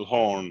his little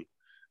horn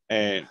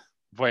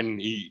when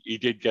he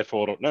did get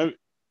photo. Now,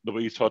 the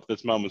way he thought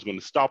this man was going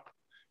to stop,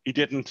 he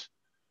didn't.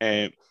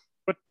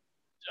 But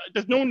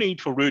there's no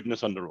need for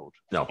rudeness on the road.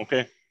 No.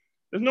 Okay?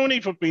 There's no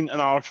need for being an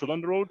arsehole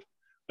on the road.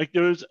 Like,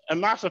 there's a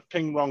massive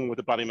thing wrong with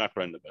the Ballymac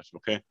roundabout,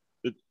 okay?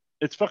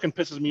 It fucking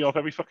pisses me off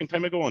every fucking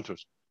time I go onto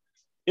it.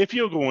 If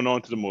you're going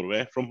onto the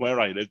motorway from where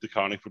I live, the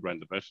Carlingford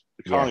roundabout,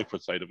 the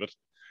Carlingford side of it,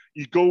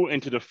 you go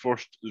into the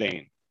first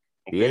lane.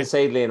 Okay? The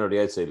inside lane or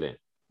the outside lane?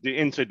 The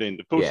inside lane,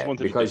 the closest one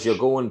to because the you're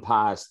going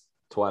past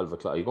 12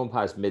 o'clock. You're going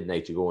past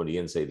midnight, you go on the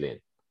inside lane.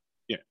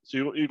 Yeah,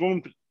 so you're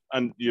going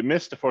and you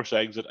miss the first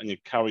exit and you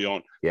carry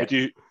on. Yeah. But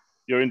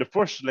you're in the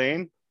first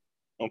lane,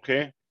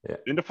 okay? Yeah.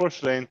 In the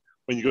first lane,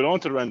 when you go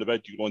onto the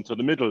roundabout, you go into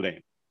the middle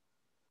lane.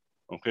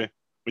 Okay?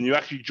 When you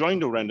actually join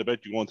the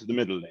roundabout, you go into the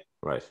middle lane.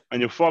 Right.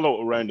 And you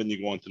follow around and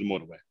you go onto the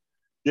motorway.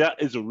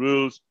 That is the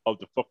rules of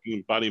the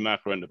fucking Ballymac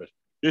roundabout.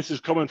 This is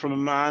coming from a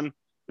man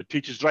that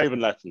teaches driving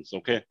lessons,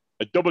 okay?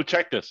 I double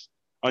checked this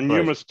on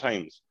numerous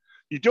times.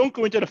 You don't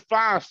go into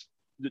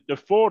the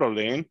further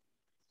lane,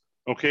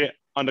 okay,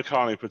 on the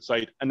Carlingford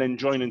side, and then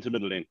join into the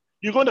middle lane.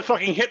 You're going to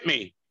fucking hit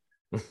me.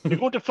 You're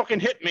going to fucking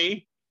hit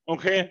me,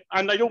 okay?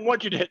 And I don't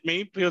want you to hit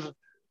me because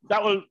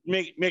that will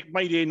make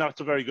my day not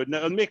so very good. Now,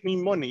 it'll make me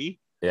money.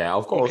 Yeah,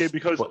 of course. Okay,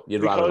 because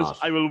not.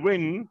 I will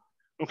win,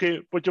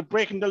 okay? But you're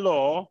breaking the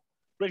law,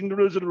 breaking the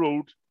rules of the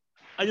road.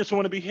 I just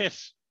want to be hit.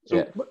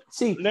 So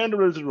see, learn the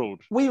rules of the road.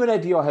 We went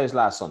out to your house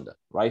last Sunday,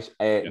 right?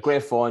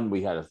 Great fun.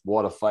 We had a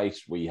water fight.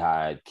 We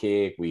had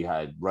cake. We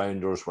had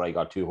rounders where I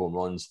got 2 home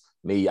runs.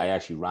 I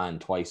actually ran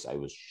twice. I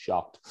was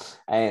shocked.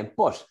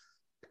 But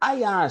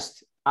I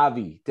asked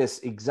Avi this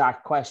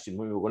exact question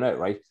when we were going out,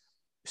 right?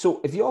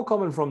 So if you're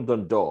coming from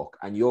Dundalk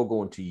and you're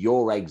going to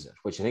your exit,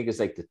 which I think is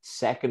like the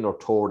second or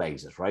third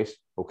exit, right?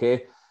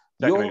 Okay.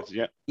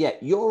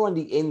 You're on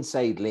the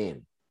inside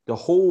lane the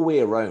whole way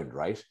around,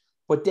 right?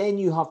 But then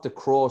you have to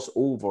cross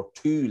over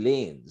 2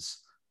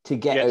 lanes to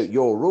get out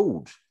your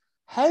road.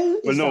 How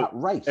is that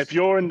right? If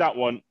you're in that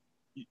one,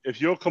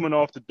 if you're coming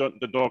off the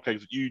Dundalk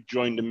exit, you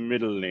join the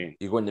middle lane.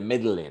 You go in the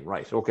middle lane,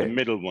 right? Okay. The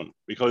middle one,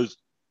 because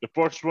the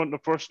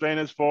first lane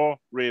is for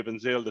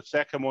Ravensdale. The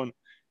second one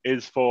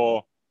is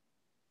for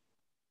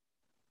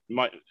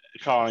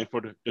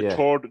Carlingford.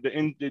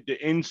 The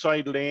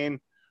inside lane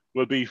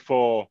will be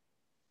for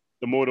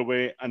the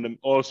motorway, and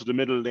also the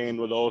middle lane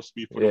will also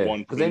be for the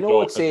one. Because I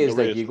know it says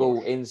like you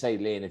go inside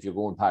lane if you're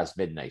going past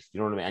midnight. You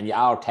know what I mean? And you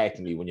are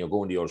technically when you're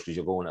going to yours because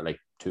you're going at like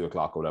 2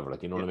 o'clock or whatever.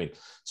 Like you know what I mean?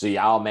 So you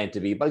are meant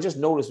to be. But I just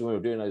noticed when we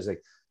were doing it, I was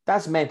like,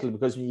 that's mental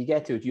because when you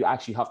get to it, you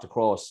actually have to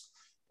cross.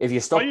 If you're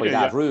stuck by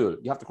that rule,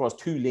 you have to cross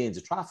 2 lanes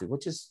of traffic,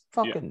 which is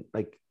fucking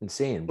like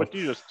insane. But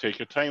you just take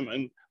your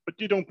time but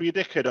you don't be a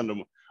dickhead on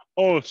them.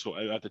 Also,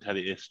 I have to tell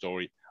you this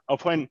story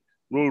of when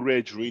road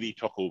rage really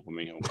took over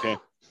me. Okay,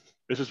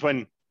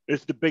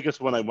 It's the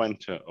biggest one I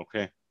went to,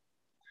 okay?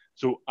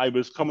 So I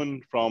was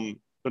coming from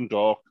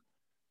Dundalk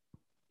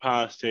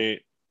past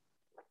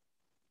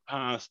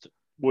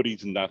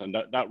Woodies and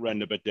that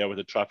roundabout there with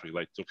the traffic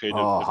lights, okay?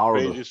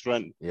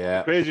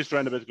 The craziest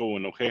roundabout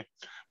going, okay?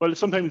 Well,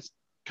 sometimes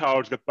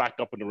cars get backed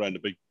up on the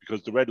roundabout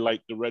because the right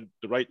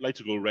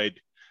lights will go red.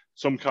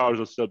 Some cars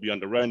will still be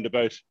on the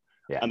roundabout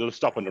and they'll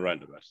stop on the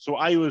roundabout. So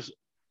I was,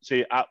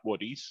 say, at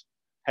Woodies,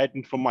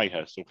 heading from my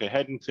house, okay?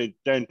 Heading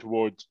down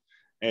towards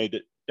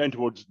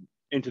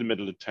into the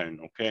middle of town,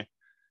 okay?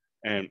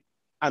 And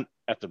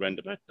at the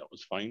roundabout, that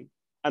was fine.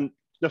 And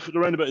the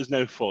roundabout is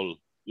now full.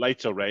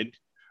 Lights are red,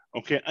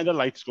 okay? And the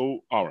lights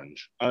go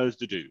orange, as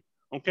they do,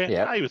 okay?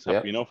 Yeah, I was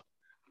happy enough.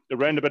 The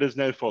roundabout is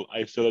now full.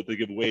 I still have to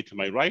give way to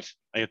my right.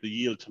 I have to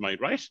yield to my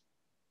right,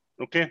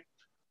 okay?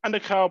 And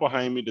the car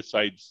behind me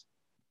decides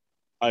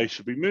I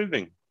should be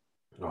moving,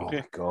 okay?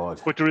 Oh, my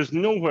God. But there is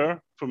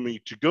nowhere for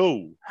me to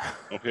go,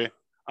 okay?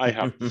 I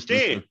have to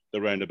stay. The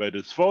roundabout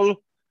is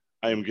full.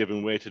 I am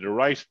giving way to the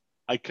right.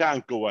 I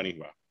can't go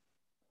anywhere.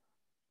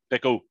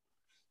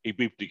 He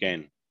beeped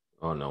again.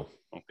 Oh, no.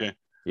 Okay.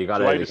 You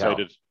got I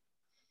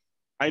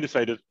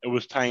decided it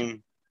was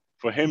time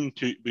for him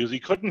to, because he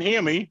couldn't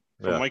hear me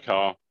from my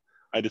car,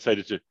 I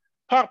decided to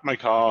park my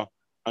car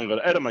and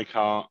got out of my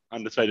car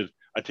and decided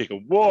I'd take a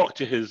walk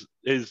to his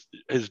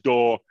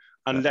door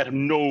and let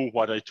him know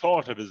what I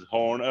thought of his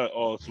horn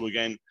also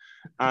again,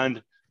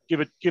 and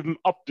give him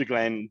up the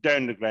glen,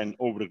 down the glen,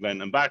 over the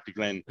glen, and back the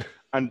glen,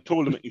 and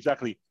told him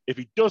exactly if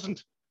he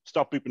doesn't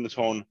stop beeping his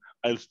horn,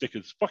 I'll stick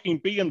his fucking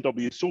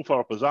BMW so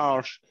far up his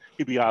arse,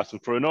 he'll be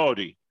asking for an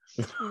Audi.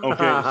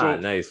 Okay, so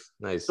nice.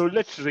 So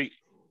literally,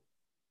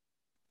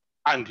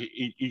 and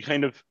he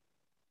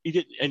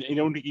did, and I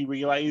don't think he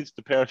realized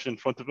the person in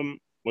front of him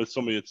was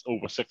somebody that's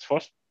over 6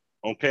 foot.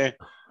 Okay,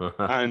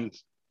 and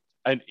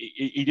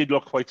he did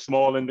look quite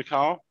small in the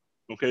car.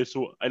 Okay,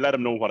 so I let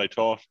him know what I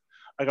thought.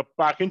 I got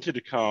back into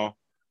the car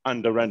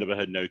and the roundabout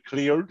had now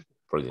cleared.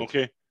 Brilliant.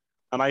 Okay,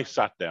 And I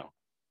sat down.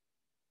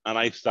 And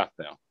I sat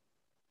down.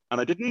 And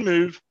I didn't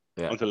move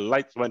until the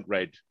lights went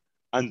red.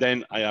 And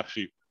then I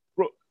actually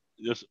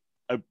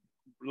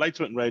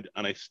lights went red,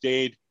 and I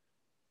stayed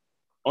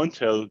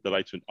until the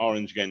lights went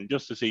orange again,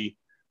 just to see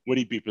would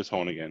he beep his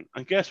horn again.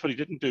 And guess what he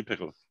didn't do,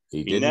 Pickle?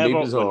 He didn't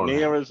beep his horn.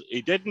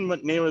 He didn't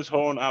went near his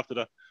horn after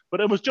that. But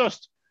it was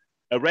just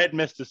a red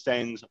mist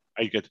descends.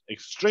 I get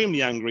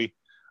extremely angry.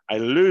 I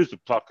lose the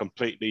plot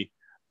completely,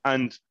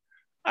 and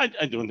I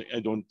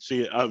don't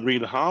see a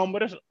real harm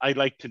with it. I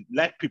like to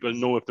let people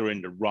know if they're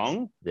in the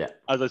wrong. Yeah.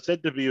 As I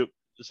said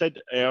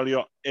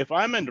earlier, if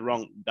I'm in the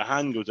wrong, the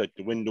hand goes out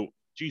the window.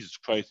 Jesus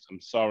Christ, I'm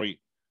sorry.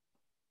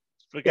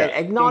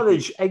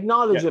 Acknowledge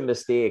a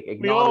mistake.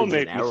 We all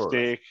make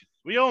mistakes.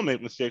 We all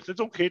make mistakes. It's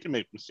okay to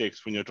make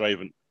mistakes when you're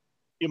driving.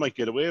 You might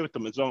get away with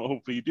them.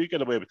 Hopefully you do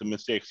get away with the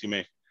mistakes you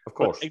make. Of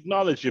course. But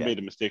acknowledge you made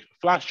a mistake.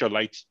 Flash your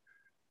lights.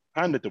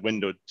 Hand at the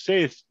window.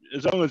 Say it,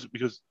 as long as,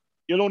 because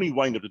you'll only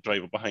wind up the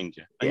driver behind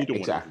you. And you don't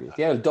exactly. Want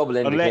to do yeah, double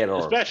indicator.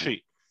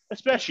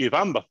 Especially if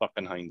I'm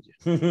behind you.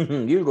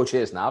 You'll go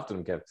chasing after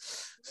him, Kev.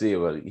 See,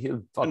 well,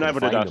 he'll fucking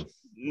never find do that. him.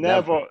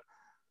 Never.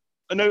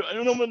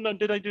 No,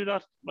 did I do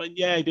that? But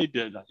yeah, I did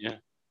do that.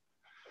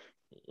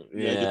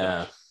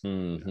 Yeah.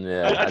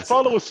 I'd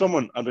follow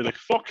someone and be like,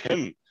 "Fuck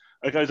him!"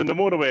 Like I was in the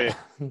motorway,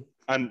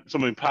 and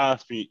someone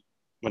passed me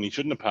when he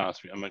shouldn't have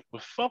passed me. I'm like,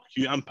 "Well, fuck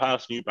you! I'm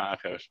passing you back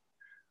out,"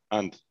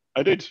 and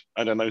I did,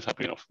 and then I was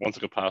happy enough. Once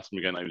I got past him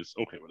again, I was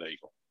okay. Well, there you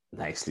go.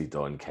 Nicely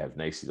done, Kev.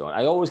 Nicely done.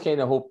 I always kind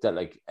of hope that,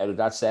 like, out of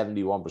that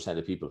 71%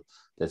 of people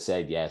that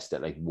said yes,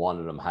 that like one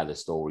of them had a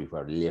story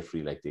where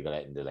literally like they got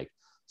out and they like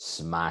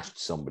smashed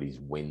somebody's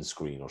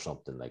windscreen or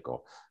something, like,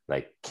 or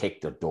like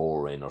kicked the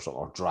door in or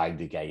something, or dragged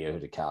the guy out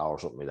of the car or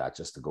something like that,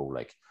 just to go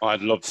like, oh,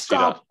 I'd love to see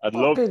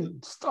that.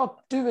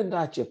 Stop doing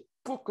that, you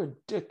fucking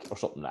dick, or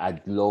something.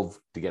 I'd love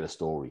to get a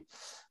story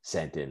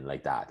sent in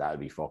like that. That would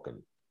be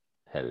fucking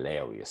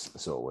hilarious.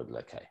 So it would,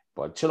 like, hey.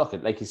 But sure, look,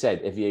 like you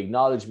said, if you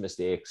acknowledge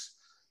mistakes,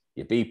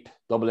 you beep,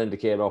 double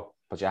indicator,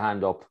 put your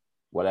hand up,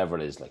 whatever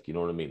it is, like, you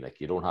know what I mean? Like,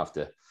 you don't have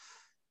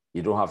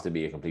to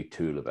be a complete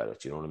tool about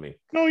it. You know what I mean?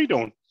 No, you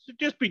don't.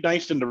 Just be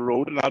nice in the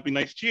road, and I'll be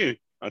nice to you.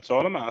 That's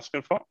all I'm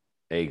asking for.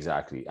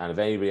 Exactly. And if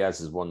anybody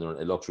else is wondering,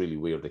 it looks really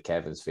weird that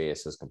Kevin's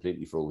face is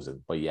completely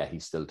frozen. But yeah,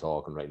 he's still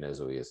talking right now,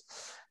 so he is.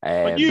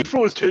 But you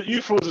froze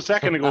a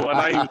second ago, and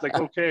I was like,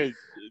 okay,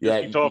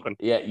 keep talking.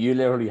 Yeah, you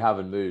literally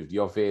haven't moved.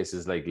 Your face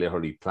is like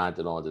literally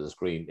planted onto the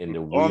screen in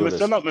the weirdest. Oh, I'm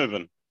still not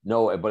moving.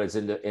 No, but it's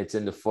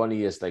in the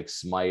funniest like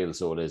smile.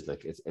 So it is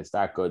like it's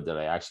that good that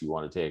I actually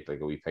want to take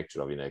like a wee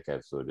picture of you now,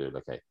 Kev. So I do,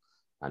 like, hey.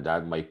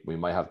 And we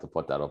might have to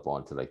put that up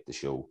onto like the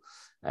show.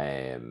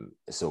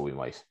 So we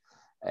might.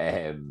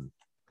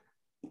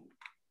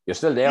 You're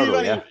still there,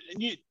 though, yeah?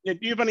 Do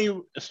you have any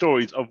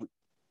stories of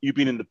you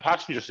being in the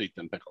passenger seat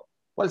then, Pickle?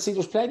 Well, see,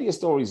 there's plenty of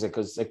stories,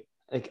 because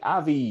like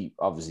Avi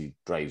obviously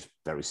drives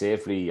very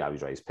safely. Avi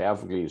drives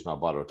perfectly. He's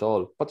not bothered at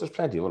all. But there's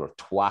plenty of other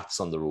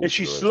twats on the road. Is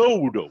she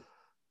slow, though?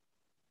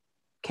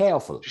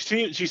 Careful.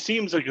 She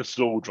seems like a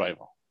slow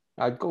driver.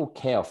 I'd go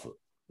careful.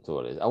 So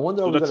it is. I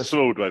wonder. So that's a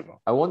slow driver.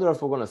 I wonder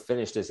if we're going to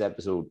finish this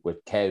episode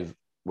with Kev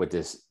with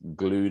this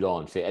glued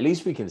on face. At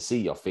least we can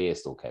see your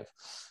face, though, Kev.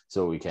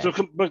 So we can.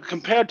 But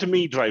compared to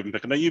me driving,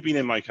 because now you've been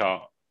in my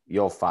car.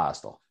 You're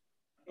faster.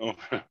 Oh.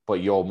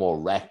 But you're more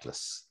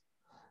reckless.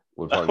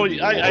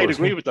 I'd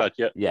agree with that,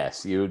 yeah.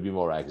 Yes, you would be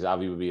more reckless.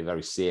 Avi would be a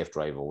very safe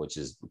driver, which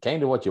is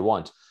kind of what you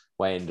want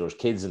when there's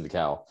kids in the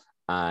car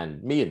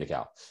and me in the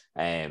car.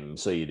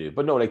 So you do.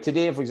 But no, like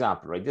today, for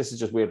example, right? This is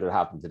just weird that it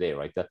happened today,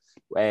 right?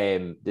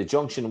 The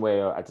junction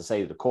where at the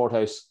side of the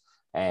courthouse,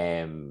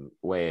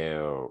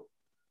 where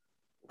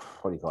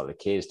what do you call it?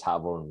 Kay's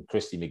Tavern,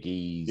 Christy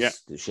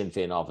McGee's, the Sinn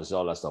Féin office,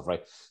 all that stuff,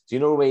 right? So you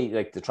know the way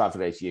like the traffic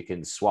lights, you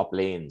can swap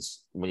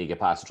lanes when you get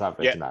past the traffic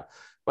lights and that.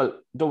 Well,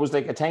 there was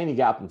like a tiny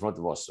gap in front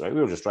of us, right?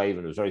 We were just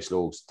driving, it was very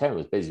slow. Town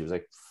was busy. It was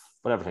like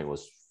whatever time it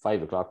was,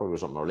 5 o'clock or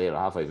something, or later,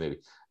 5:30 maybe.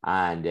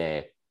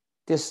 And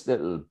this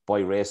little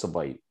boy racer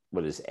boy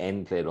with his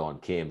end plate on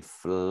came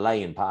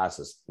flying past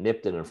us,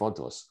 nipped in front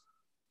of us,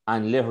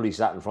 and literally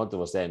sat in front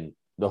of us then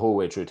the whole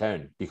way through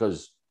town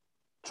because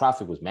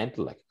traffic was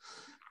mental, like.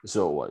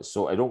 So it was.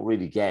 So I don't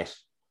really get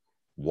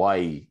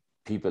why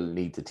people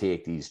need to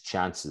take these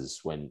chances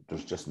when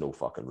there's just no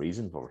fucking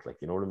reason for it. Like,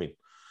 you know what I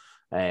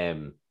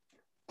mean?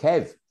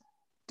 Kev,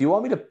 do you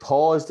want me to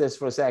pause this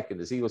for a second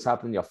to see what's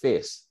happening in your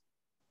face?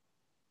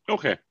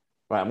 Okay.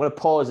 Right, I'm going to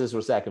pause this for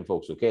a second,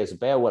 folks. Okay, so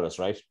bear with us,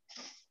 right?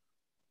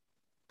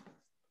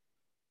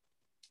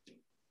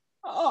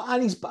 Oh,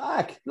 and he's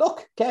back.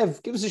 Look,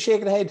 Kev, give us a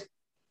shake of the head.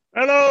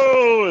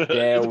 Hello.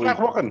 It's back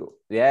working.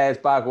 Yeah, it's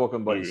back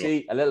working, buddy.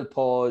 See, a little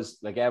pause,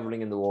 like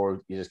everything in the world.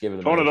 You just give it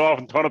a turn minute. It off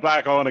and turn it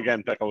back on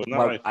again, Pickle. Isn't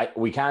that right?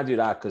 We can't do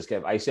that because,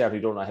 Kev, I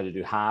certainly don't know how to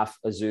do half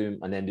a Zoom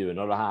and then do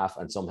another half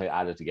and somehow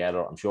add it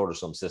together. I'm sure there's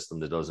some system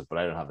that does it, but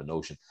I don't have a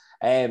notion.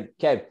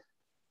 Kev,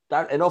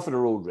 that enough of the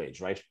road rage,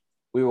 right?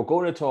 We were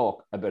going to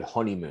talk about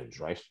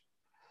honeymoons, right?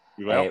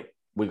 Well,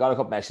 we got a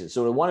couple messages.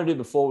 So I want to do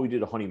before we do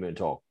the honeymoon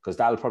talk, because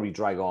that'll probably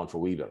drag on for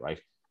a wee bit, right?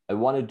 I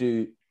want to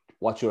do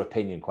what's your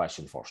opinion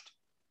question first.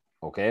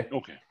 Okay.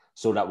 Okay.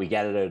 So that we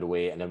get it out of the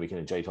way and then we can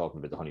enjoy talking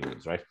about the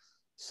honeymoons, right?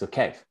 So,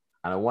 Kev,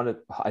 and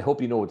I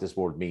hope you know what this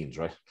word means,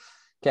 right?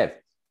 Kev,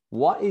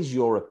 what is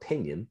your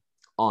opinion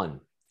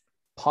on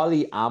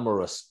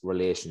polyamorous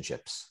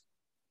relationships?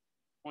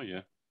 Oh,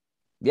 yeah.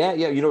 Yeah,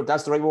 you know,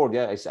 that's the right word.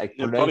 Yeah,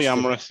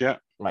 Polyamorous, yeah.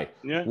 Right.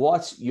 Yeah.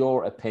 What's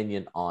your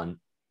opinion on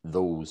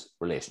those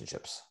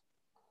relationships?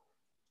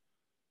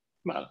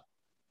 Well,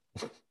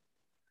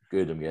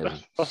 good, I'm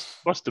guessing.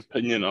 What's the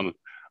opinion on it?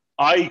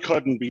 I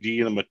couldn't be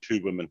dealing with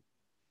two women.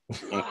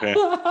 Okay.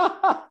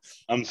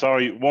 I'm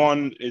sorry,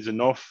 one is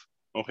enough.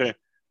 Okay.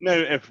 Now,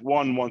 if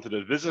one wanted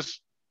to visit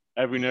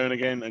every now and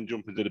again and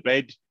jump into the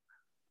bed,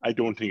 I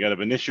don't think I'd have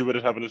an issue with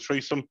it having a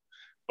threesome,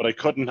 but I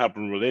couldn't have a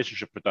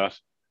relationship with that.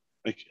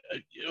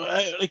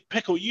 Like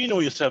Pickle, you know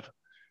yourself.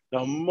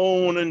 They're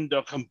moaning,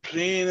 they're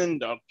complaining,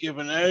 they're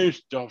giving out,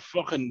 they're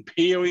fucking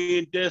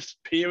period this,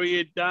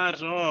 period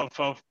that. Oh,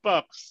 for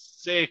fuck's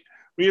sake.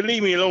 Will you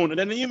leave me alone? And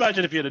then you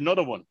imagine if you had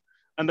another one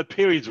and the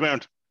periods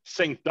weren't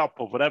synced up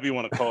or whatever you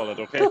want to call it,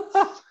 okay?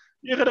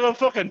 You could have a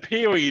fucking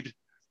period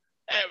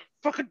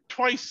fucking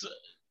twice,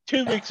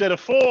 2 weeks out of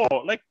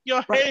 4. Like,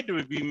 your head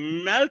would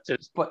be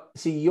melted. But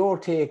see, you're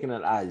taking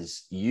it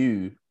as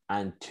you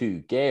and two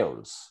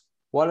girls.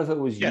 What if it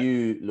was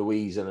you,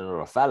 Louise, and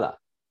another fella?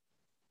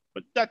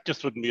 But that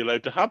just wouldn't be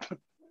allowed to happen.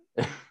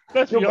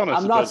 Let's be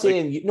honest. I'm not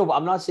saying but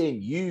I'm not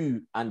saying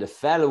you and the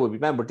fella would be.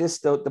 Remember,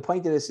 the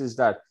point of this is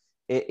that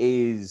it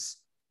is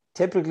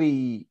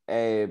typically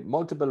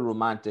multiple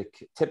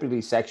romantic,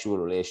 typically sexual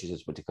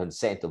relationships with the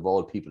consent of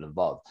all people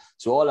involved.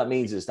 So all that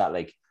means is that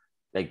like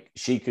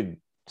she could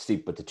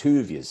sleep with the two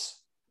of you.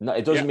 No,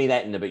 it doesn't mean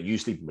anything about you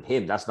sleeping with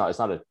him. It's not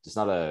a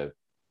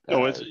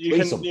no, it's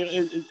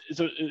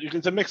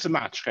a mix and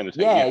match kind of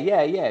thing.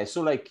 Yeah.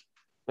 So like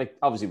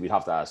obviously we'd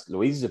have to ask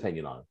Louise's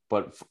opinion on it.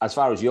 But as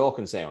far as you're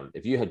concerned,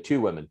 if you had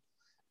two women,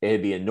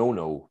 it'd be a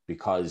no-no,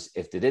 because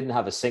if they didn't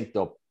have a synced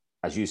up,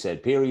 as you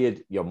said,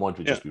 period, your month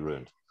would just be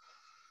ruined.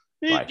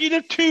 You'd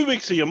have 2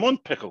 weeks of your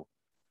month, Pickle.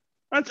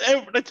 That's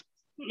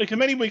like how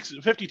many weeks?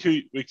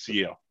 52 weeks a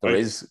year. There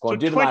is. Go on,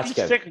 do the maths,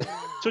 Kev.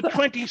 So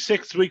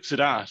 26 weeks of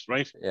that,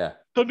 right? Yeah.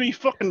 Could be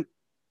fucking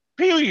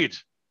period.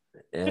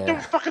 Yeah.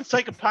 They're fucking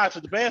psychopaths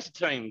at the best of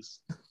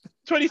times.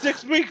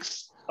 26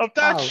 weeks of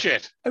that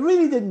shit. I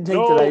really didn't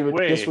think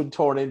this would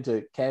turn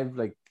into Kev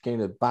like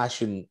kind of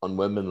bashing on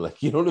women,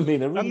 like, you know what I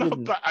mean? I'm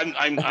not bashing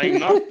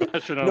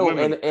on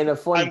women. in a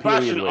fun I'm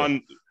bashing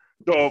way.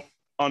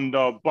 on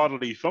the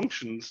bodily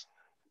functions.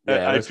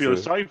 Yeah, I feel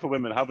true. sorry for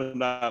women having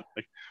that.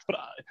 Like, but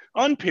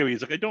on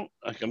periods, like, I don't.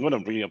 Like, I'm going to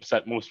really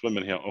upset most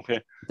women here. Okay.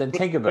 Then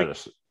think about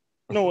it.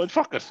 No,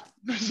 fuck it.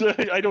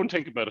 I don't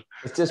think about it.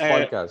 It's this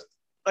podcast.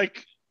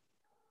 Like,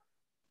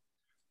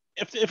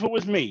 if it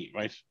was me,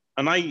 right,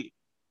 and I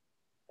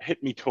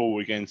hit me toe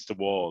against the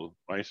wall,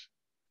 right?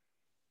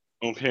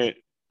 Okay.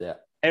 Yeah.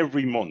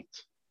 Every month,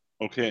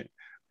 okay.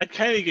 I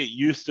kind of get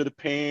used to the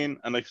pain,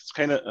 and it's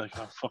kind of like,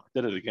 oh fuck,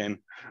 did it again.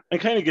 I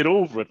kind of get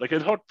over it. Like,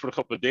 it hurt for a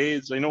couple of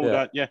days. I know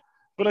that,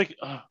 but like,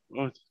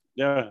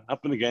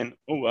 happened again.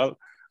 Oh well.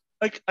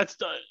 Like, I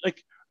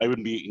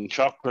wouldn't be eating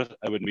chocolate.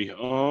 I wouldn't be.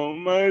 Oh,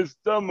 my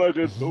stomach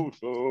is so.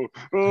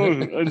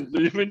 And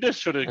I mean, this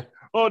should have.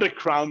 Oh, the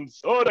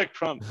cramps.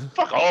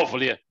 Fuck off,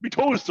 will you? My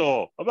toe's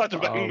sore. I'm not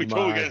banging my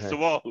toe against the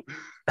wall.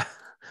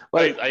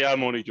 Well, I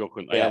am only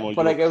joking.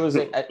 Like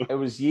it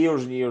was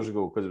years and years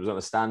ago, because it was on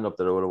a stand-up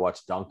that I would have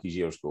watched donkeys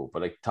years ago.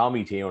 But like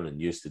Tommy Tiernan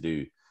used to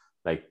do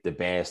like the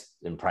best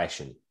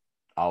impression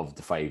of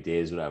the 5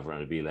 days, whatever,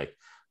 and it'd be like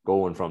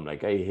going from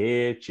like, I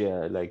hate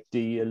you, like, do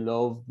you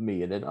love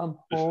me, and then I'm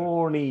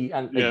horny,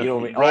 and like, you know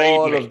what I mean?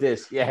 All of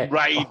this,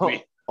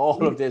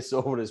 all of this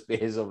over the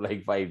space of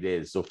like 5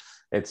 days. So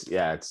it's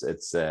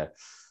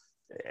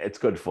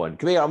good fun.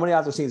 Come here, I'm only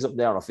after seeing something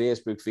there on our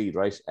Facebook feed,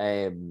 right?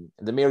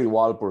 The Mary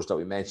Walpers that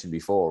we mentioned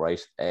before,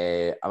 right?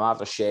 I'm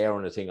after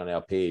sharing the thing on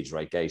our page,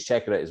 right, guys?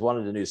 Check it out. It's one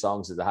of the new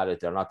songs that they had out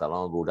there not that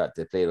long ago that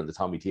they played on the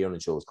Tommy Tiernan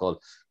show. It's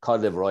called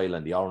Cod Liver Oil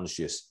and the Orange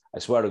Juice. I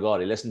swear to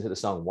God, I listened to the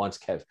song once,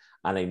 Kev,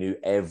 and I knew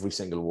every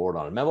single word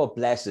on it. Remember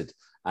Blessed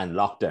and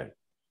Lockdown?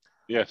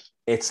 Yes.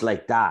 It's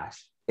like that.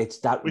 It's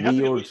that we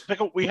weird.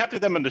 We have to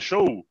them on the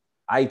show.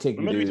 I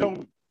think we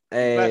do.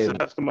 Blessed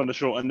has them on the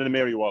show, and then the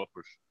Mary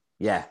Walpers.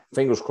 Yeah,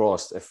 fingers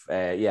crossed. If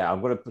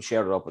I'm going to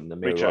share it up in the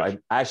mirror. I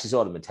actually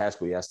saw them in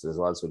Tesco yesterday as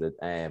well, so but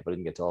I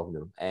didn't get talking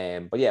to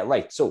them. But yeah,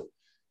 right. So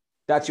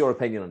that's your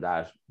opinion on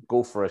that.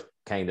 Go for it,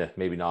 kind of,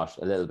 maybe not,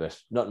 a little bit.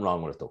 Nothing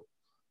wrong with it though.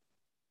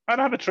 I'd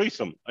have a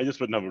threesome. I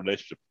just wouldn't have a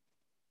relationship.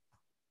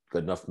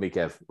 Good enough for me,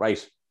 Kev.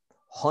 Right,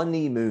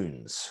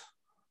 honeymoons.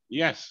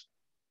 Yes.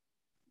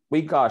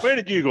 We got. Where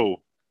did you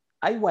go?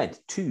 I went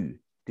to.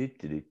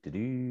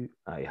 I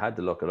had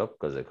to look it up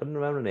because I couldn't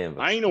remember the name of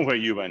it. I know where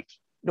you went.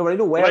 No, but I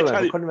know where I went.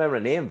 I couldn't remember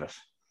the name of it.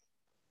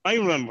 I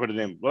remember the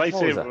name. Well,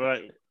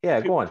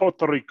 go on.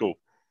 Puerto Rico.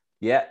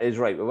 Yeah, it's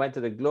right. We went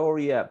to the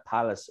Gloria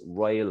Palace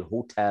Royal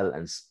Hotel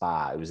and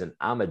Spa. It was in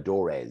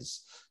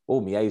Amadores.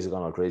 Oh, my eyes are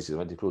gone all crazy. I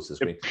went too close to the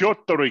screen.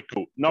 Puerto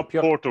Rico, not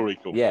Puerto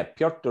Rico. Yeah,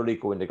 Puerto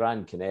Rico in the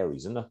Grand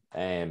Canaries, isn't it?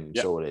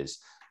 So it is.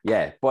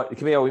 Yeah, but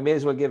come here, we may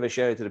as well give a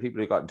shout out to the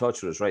people who got in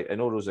touch with us, right? I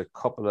know there was a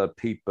couple of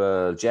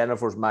people.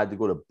 Jennifer's mad to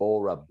go to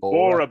Bora Bora.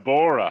 Bora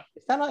Bora.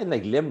 Is that not in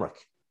like Limerick?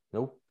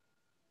 No.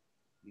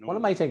 What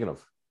am I thinking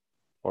of?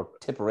 Or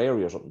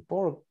Tipperary or something?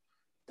 Bora.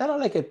 That not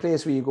like a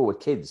place where you go with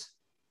kids?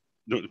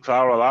 No,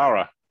 Clara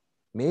Lara.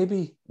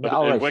 Maybe. But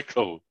All in right.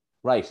 Wicklow.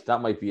 Right,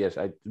 that might be it.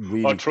 I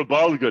really. Or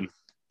Trabolgan.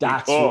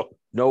 That's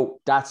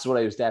that's what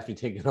I was definitely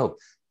thinking of.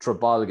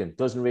 Trabolgan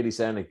doesn't really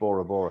sound like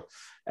Bora Bora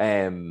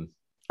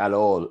at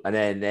all. And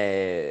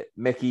then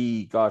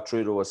Mickey got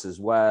through to us as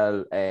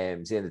well,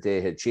 saying that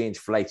they had changed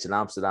flights in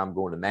Amsterdam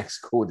going to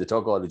Mexico. They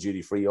took all the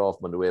duty free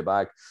off on the way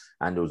back,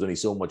 and there was only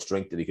so much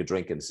drink that he could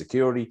drink in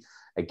security.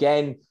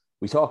 Again,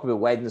 we talk about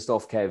wedding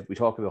stuff, Kev. We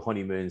talk about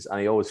honeymoons, and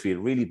I always feel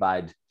really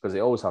bad because I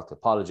always have to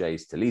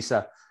apologize to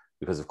Lisa.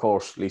 Because, of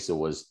course, Lisa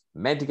was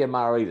meant to get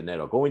married and now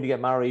they're going to get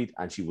married.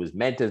 And she was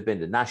meant to have been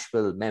to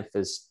Nashville,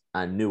 Memphis,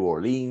 and New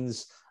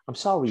Orleans. I'm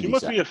sorry, She Lisa.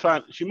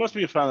 She must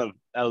be a fan of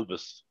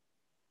Elvis.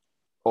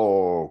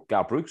 Or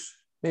Gar Brooks,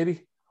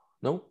 maybe?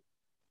 No?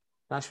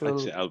 Nashville?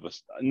 I'd say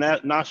Elvis.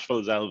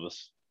 Nashville's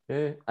Elvis.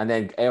 Yeah. And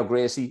then Air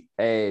Gracie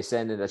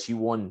sending that she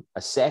won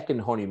a second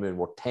honeymoon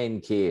worth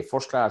 $10K,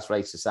 first class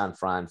flights to San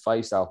Fran,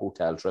 5-star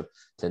hotel trip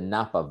to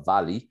Napa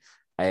Valley.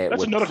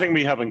 That's another thing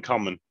we have in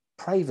common.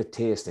 Private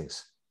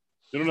tastings.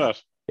 You know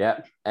that? Yeah.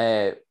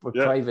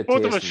 Private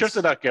both tastings. of us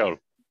shifted that girl.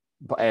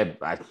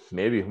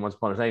 Maybe once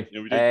upon a time.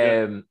 Yeah, we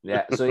did,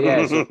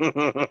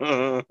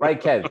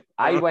 Right, Kev,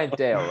 I went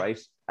there, right?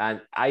 And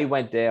I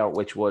went there,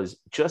 which was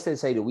just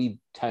outside a wee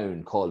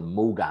town called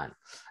Mogan.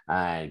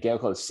 And a girl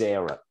called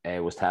Sarah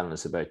was telling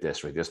us about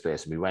this, right? This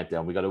place. And we went there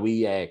and we got a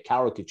wee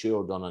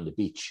caricature done on the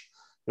beach.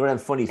 You know them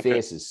funny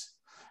faces?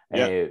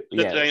 I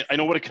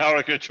know what a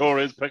caricature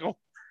is, Pickle.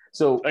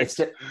 So it's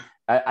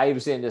I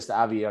was saying this to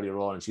Avi earlier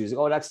on, and she was like,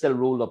 "Oh, that's still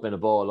rolled up in a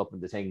ball up in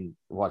the thing.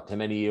 What? How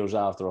many years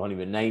after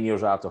honeymoon? 9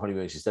 years after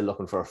honeymoon, she's still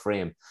looking for a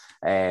frame,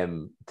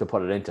 to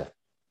put it into.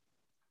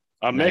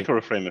 I'll make her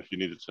a frame if you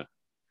needed to.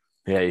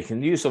 Yeah, you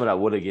can use some of that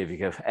wood I gave you,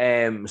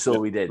 Kev. So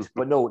we did,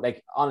 but no,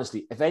 like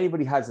honestly, if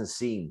anybody hasn't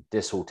seen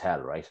this hotel,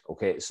 right?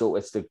 Okay, so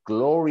it's the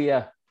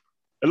Gloria.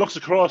 It looks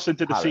across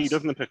into the Palace. sea,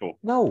 doesn't it, Pickle?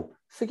 No,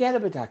 forget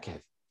about that,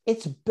 Kev.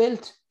 It's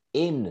built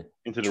into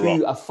the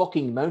rock. A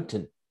fucking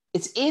mountain.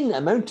 It's in a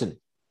mountain.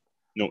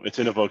 No, it's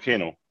in a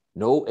volcano.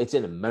 No, it's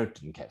in a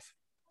mountain, Kev.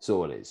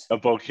 So it is. A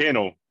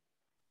volcano.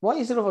 Why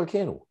is it a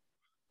volcano?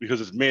 Because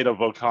it's made of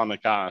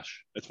volcanic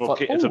ash. It's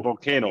a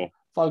volcano.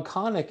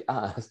 Volcanic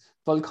ash.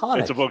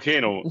 Volcanic. It's a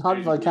volcano. Not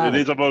volcanic.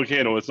 It is a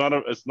volcano. It's not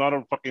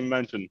a fucking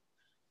mountain.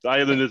 The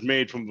island is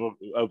made from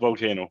a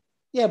volcano.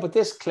 Yeah, but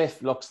this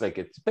cliff looks like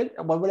it's been,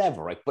 well,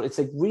 whatever, right? But it's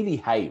like really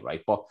high,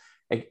 right? But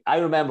like, I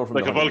remember from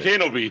like a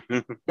volcano be.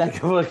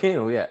 Like a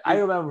volcano, yeah. I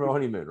remember from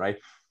honeymoon, right?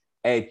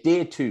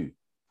 Day 2,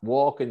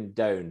 walking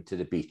down to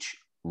the beach,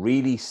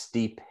 really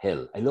steep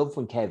hill. I love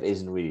when Kev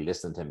isn't really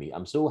listening to me.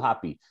 I'm so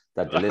happy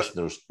that the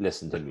listeners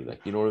listen to me.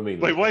 Like, you know what I mean?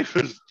 My wife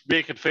is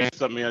making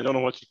face at me. I don't know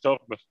what she's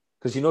talking about.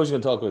 Because she knows she's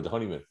going to talk about the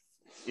honeymoon.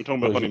 I'm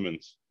talking about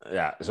honeymoons.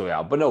 Yeah, so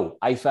yeah. But no,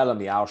 I fell on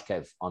the arse,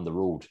 Kev, on the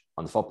road,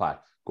 on the footpath,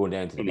 going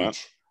down to the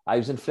beach. I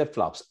was in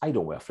flip-flops. I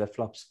don't wear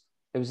flip-flops.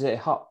 It was a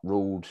hot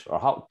road or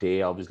hot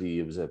day. Obviously,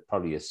 it was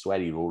probably a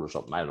sweaty road or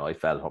something. I don't know. I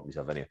fell up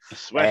myself anyway. A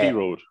sweaty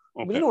road.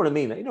 Okay. But you know what I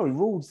mean? Like, you know,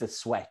 roads that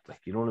sweat. Like,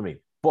 you know what I mean?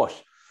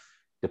 But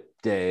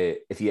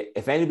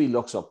if anybody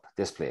looks up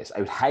this place, I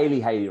would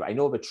highly. I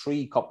know about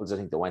 3 couples I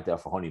think that went there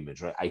for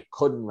honeymoons. Right? I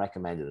couldn't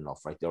recommend it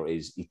enough. Right? There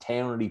is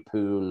eternity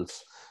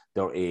pools.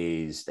 There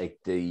is like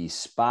the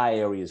spa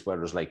areas where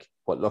there's like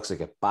what looks like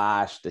a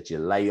bath that you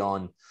lie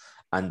on.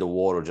 And the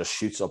water just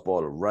shoots up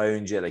all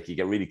around you. Like you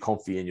get really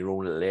comfy in your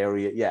own little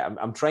area. Yeah,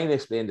 I'm trying to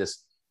explain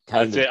this.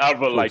 I'd say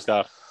Advil like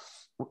that.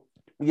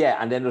 Yeah,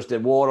 and then there's the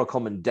water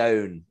coming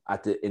down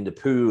in the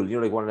pool. You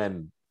know, like one of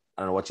them,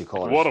 I don't know what you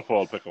call it.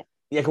 Waterfall, Pickle.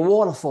 Yeah, like a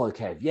waterfall,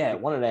 Kev. Yeah,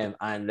 one of them.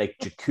 And like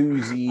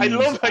jacuzzis. I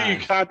love how you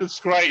can't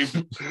describe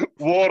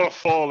water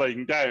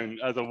falling down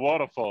as a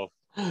waterfall.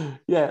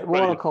 Yeah,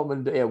 water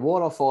falling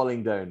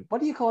down. What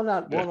do you call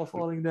that? Water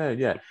falling down.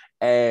 Yeah.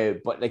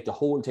 But like the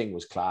whole thing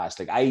was class.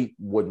 Like I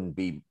wouldn't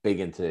be big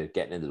into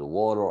getting into the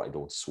water. I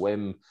don't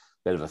swim.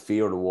 Bit of a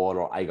fear of the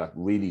water. I got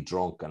really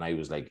drunk and I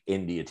was like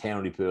in the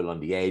eternity pool on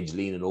the edge,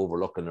 leaning over,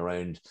 looking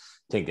around,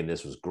 thinking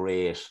this was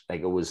great.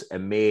 Like it was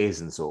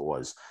amazing. So it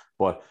was.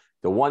 But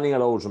the one thing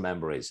I'll always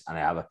remember is, and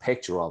I have a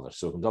picture of it,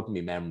 so it comes up in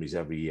my memories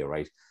every year,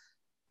 right?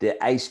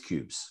 The ice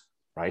cubes.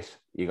 Right,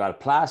 you got a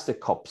plastic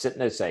cup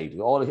sitting outside,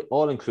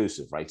 all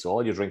inclusive, right? So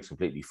all your drinks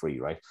completely free,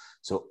 right?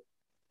 So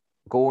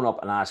going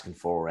up and asking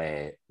for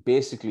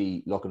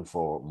basically looking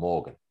for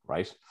Morgan,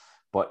 right?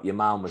 But your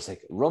mom was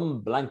like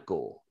rum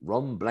blanco,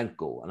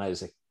 and I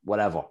was like,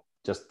 whatever,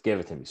 just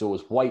give it to me. So it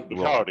was white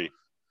rum.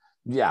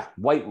 Yeah,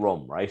 white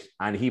rum, right?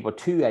 And he put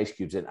 2 ice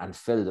cubes in and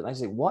filled it. And I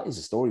was like, what is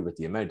the story with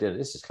the amount in it?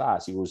 This is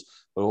class. He goes,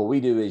 well, what we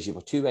do is you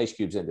put 2 ice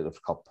cubes into the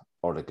cup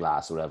or the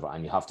glass or whatever,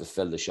 and you have to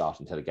fill the shot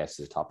until it gets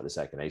to the top of the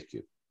second ice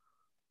cube.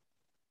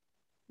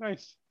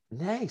 Nice.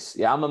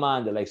 Yeah, I'm a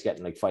man that likes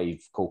getting like 5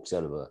 Cokes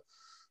out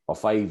of or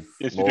 5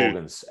 Yes, you do.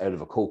 Morgans out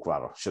of a Coke,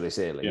 rather, should I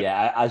say? Like,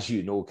 yeah, as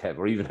you know, Kev,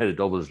 or even out of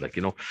doubles, like,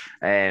 you know.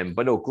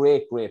 But no,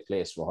 great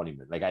place for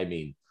honeymoon. Like, I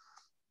mean,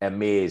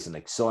 amazing.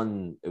 Like,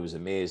 sun, it was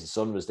amazing.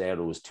 Sun was there.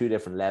 There was 2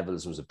 different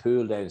levels. There was a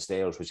pool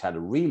downstairs, which had a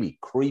really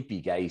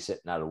creepy guy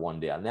sitting at it one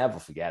day. I'll never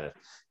forget it.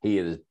 He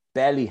had his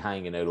belly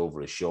hanging out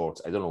over his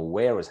shorts. I don't know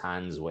where his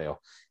hands were.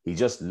 He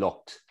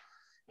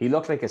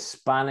looked like a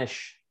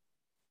Spanish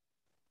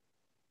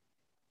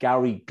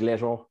Gary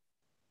Glitter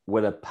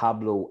with a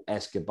Pablo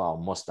Escobar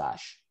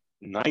mustache.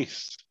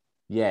 Nice.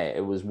 Yeah,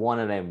 it was one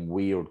of them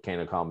weird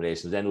kind of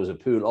combinations. Then there was a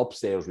pool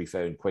upstairs we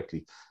found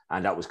quickly,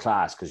 and that was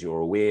class because you were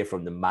away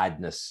from the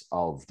madness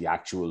of the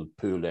actual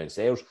pool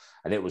downstairs,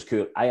 and it was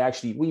cool.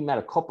 We met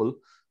a couple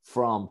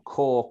from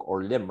Cork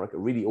or Limerick, a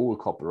really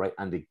old couple, right?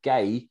 And the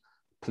guy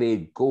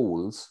played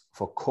goals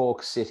for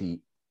Cork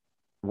City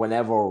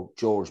whenever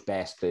George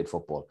Best played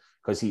football,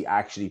 because he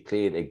actually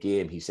played a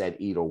game, he said,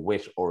 either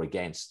with or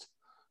against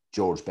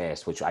George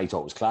Best, which I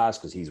thought was class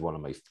because he's one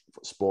of my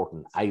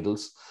sporting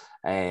idols.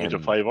 He's a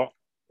fiver.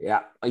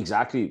 Yeah,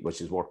 exactly,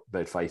 which is worth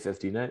about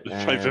 $5.50 now.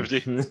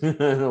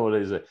 $5.50. No,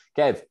 it is.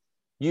 Kev,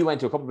 you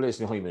went to a couple of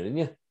places in your honeymoon, didn't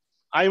you?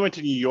 I went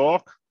to New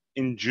York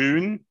in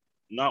June.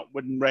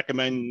 Wouldn't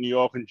recommend New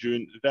York in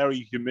June.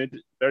 Very humid.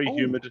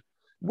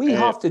 We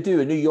have to do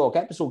a New York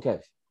episode,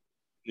 Kev.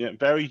 Yeah,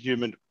 very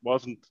humid.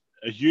 Wasn't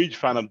a huge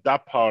fan of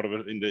that part of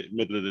it in the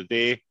middle of the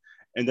day.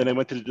 And then I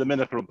went to the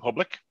Dominican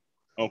Republic,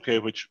 okay,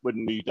 which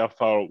wouldn't be that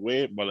far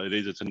away. Well, it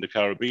is. It's in the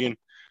Caribbean.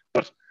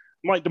 But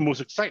the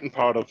most exciting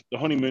part of the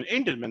honeymoon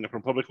in the Dominican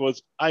Republic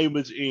was I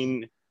was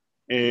in,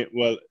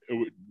 what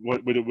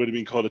would have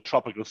been called a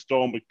tropical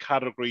storm with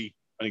category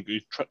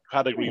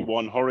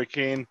 1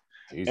 hurricane.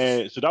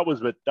 So that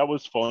was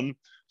fun.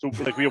 So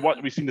like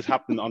we seen this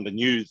happen on the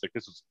news. Like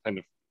this was kind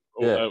of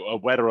a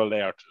weather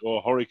alert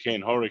or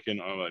hurricane. I'm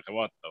like,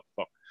 what the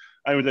fuck?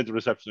 I went into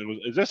reception.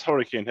 Is this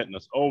hurricane hitting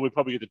us? Oh, we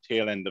probably get the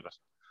tail end of it.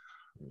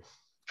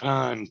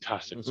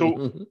 Fantastic.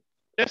 So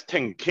this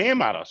thing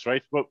came at us,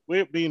 right? But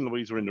me and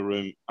Louise were in the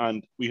room,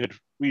 and we had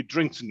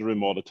drinks in the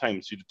room all the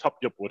time. So you top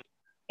you up with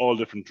all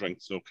different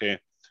drinks, okay?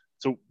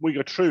 So we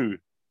got through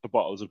the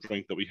bottles of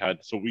drink that we had.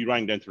 So we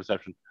rang down to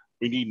reception.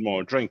 We need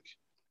more drink.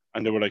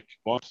 And they were like,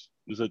 what?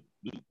 Is it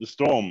the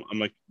storm? I'm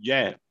like,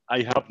 yeah,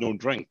 I have no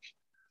drink.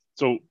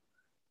 So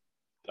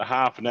a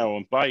half an hour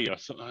went by or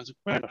something. I was like,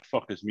 where the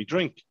fuck is me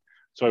drink?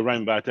 So I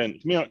ran back in.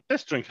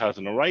 This drink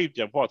hasn't arrived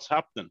yet. What's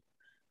happening?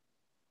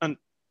 And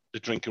the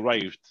drink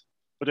arrived.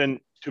 But then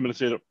 2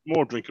 minutes later,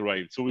 more drink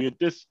arrived. So we had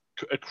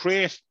a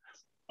crate.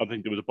 I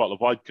think there was a bottle of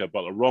vodka, a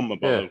bottle of rum, a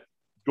bottle of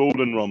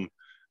golden rum,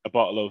 a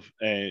bottle of,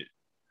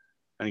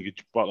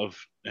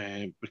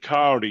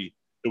 Bacardi.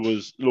 There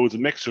was loads of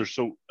mixers.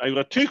 So I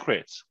got 2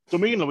 crates. So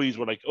me and Louise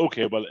were like,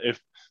 okay, well,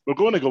 if we're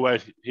going to go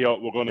out here,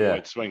 we're going to go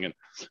out swinging.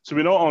 So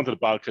we went out onto the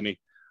balcony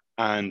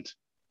and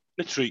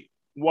literally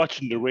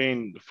watching the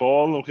rain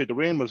fall. Okay, the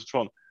rain was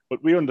falling,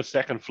 but we were on the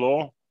second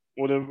floor,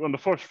 or on the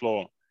first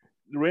floor.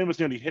 The rain was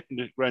nearly hitting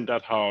the ground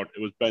that hard.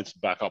 It was bouncing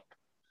back up.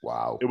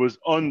 Wow. It was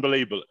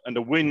unbelievable. And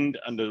the wind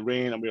and the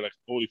rain, and we were like,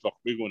 holy fuck,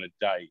 we're going to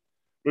die.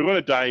 We're going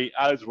to die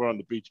as we're on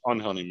the beach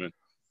on honeymoon.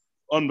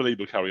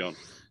 Unbelievable carry on.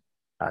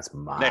 That's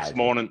mad. Next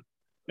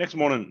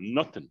morning,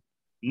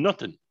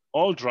 nothing.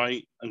 All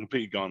dry and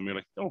completely gone. We were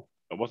like, oh,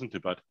 that wasn't too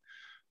bad.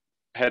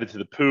 Headed to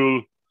the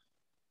pool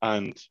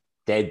and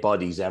dead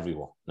bodies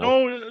everywhere.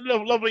 No,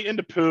 lovely in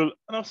the pool.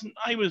 And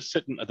I was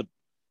sitting at the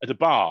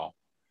bar.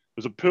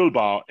 There was a pool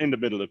bar in the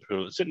middle of the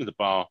pool, sitting at the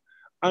bar,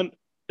 and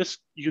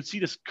you could see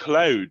this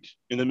cloud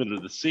in the middle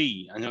of the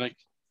sea, and you're like,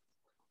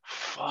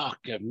 fuck,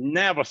 I've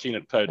never seen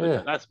a cloud like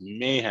that. That's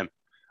mayhem.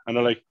 And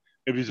they're like,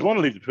 if you want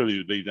to leave the pool,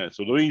 you leave now.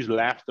 So Louise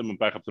left them and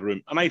back up to the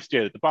room, and I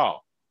stayed at the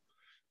bar,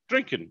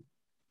 drinking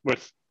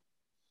with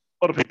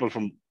other people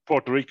from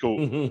Puerto Rico.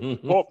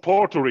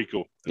 Puerto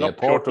Rico.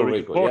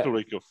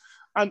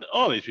 And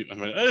all these people,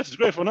 I'm like, oh, this is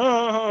great fun.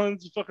 Oh,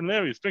 it's fucking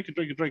hilarious. Drinking.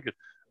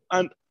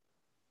 And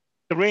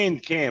the rain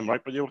came,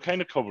 right? But they were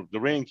kind of covered.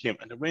 The rain came,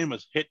 and the rain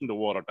was hitting the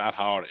water that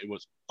hard. It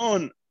was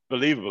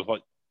unbelievable.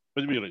 But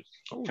we like,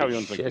 carry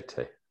on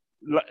drinking.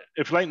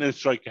 If lightning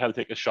strike, you had to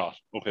take a shot.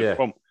 Okay,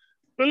 from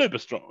a little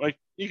bit strong, right?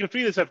 You can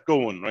feel yourself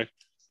going, right?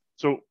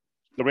 So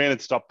the rain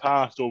had stopped,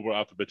 passed over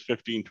after about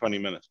 15, 20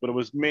 minutes. But it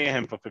was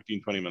mayhem for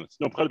 15, 20 minutes.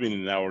 No, probably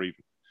been an hour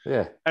even.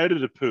 Yeah. Out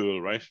of the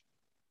pool, right?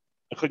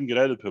 I couldn't get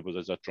out of the pool because I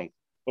was that drunk.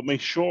 But my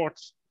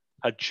shorts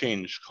had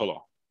changed colour.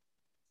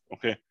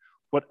 Okay?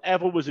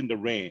 Whatever was in the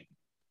rain,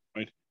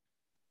 right,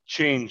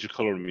 changed the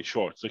colour of my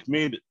shorts. Like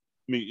made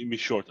me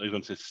shorts, I was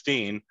going to say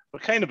stain,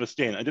 but kind of a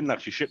stain. I didn't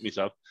actually shit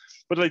myself.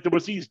 But like there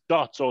was these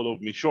dots all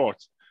over my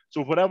shorts.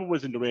 So whatever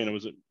was in the rain, it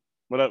was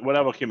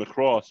whatever came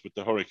across with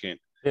the hurricane,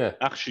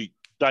 actually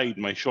dyed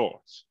my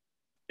shorts.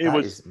 It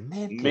was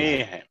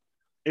mayhem.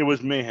 It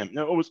was mayhem.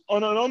 Now, it was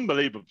on an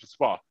unbelievable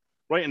spot,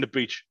 right in the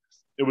beach.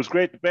 It was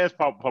great. The best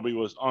part probably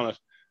was on it.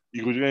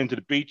 You could go into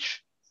the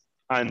beach,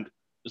 and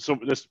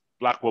this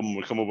black woman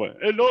would come over.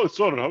 Hello,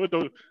 son. Like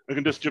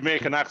in this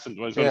Jamaican accent.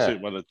 I was going to say,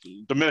 well, it's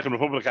Dominican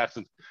Republic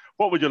accent.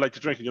 What would you like to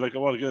drink? And you're like,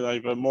 oh, well, I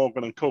have a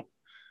Morgan and Coke.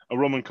 a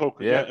rum and coke.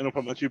 Yeah. No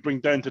problem. That you bring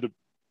down to the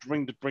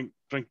drink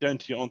down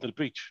to you onto the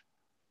beach.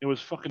 It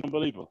was fucking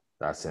unbelievable.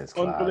 That sounds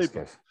class,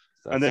 unbelievable. Kev.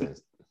 And then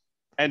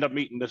end up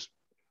meeting this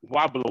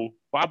Wablo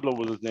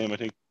was his name, I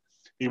think.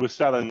 He was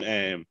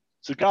selling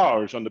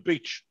cigars on the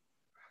beach.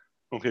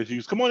 Okay, so he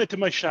was, come on into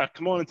my shack.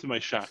 I'm like,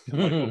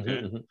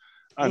 okay.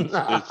 And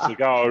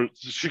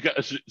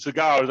there's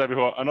cigars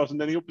everywhere. And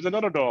then he opens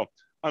another door.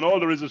 And all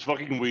there is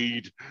fucking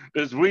weed.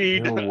 There's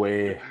weed. No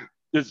way.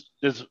 There's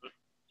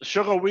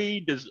sugar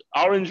weed, there's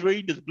orange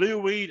weed, there's blue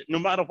weed. No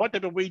matter what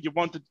type of weed you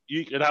wanted,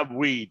 you could have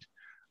weed.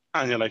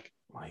 And you're like,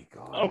 my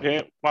God.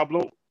 Okay,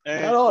 Pablo.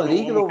 They're all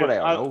legal over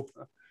there, no?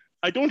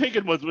 I don't think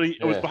it was.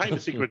 It was behind the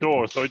secret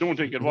door, so I don't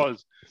think it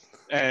was.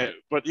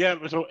 But yeah,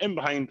 so in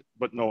behind,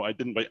 but no, I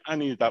didn't buy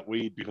any of that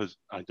weed because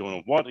I don't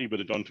know what he would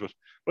have done to it.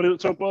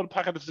 But so I bought a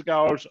packet of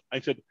cigars. I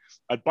said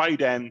I'd buy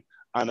them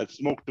and I'd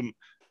smoke them,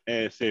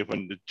 say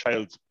when the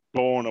child's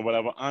born or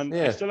whatever. And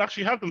I still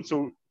actually have them.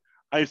 So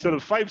I still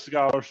have 5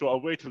 cigars. So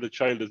I'll wait till the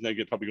child is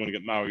probably going to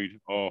get married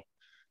or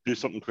do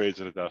something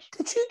crazy like that.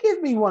 Could you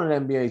give me one of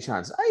them by any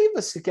chance? I have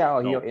a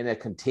cigar here in a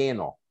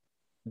container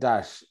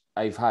that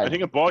I've had. I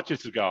think I bought you a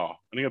cigar.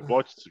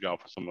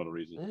 For some other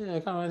reason. Yeah,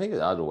 I think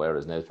it's, I don't know where it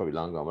is now. It's probably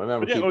long gone. But I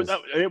remember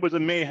it was a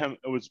mayhem.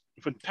 It was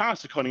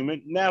fantastic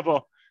honeymoon. Never,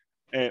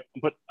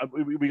 but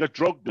we got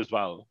drugged as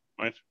well,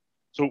 right?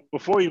 So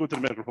before you go to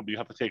the medical club, you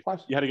had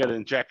to get an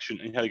injection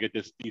and you had to get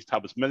these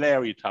tablets,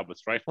 malaria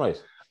tablets, right?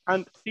 Right.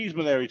 And these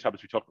malaria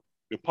tablets we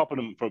were popping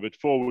them for about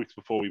 4 weeks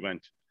before we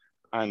went.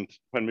 And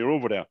when we were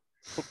over there,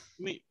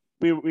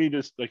 we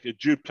just like a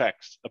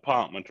duplex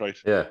apartment, right?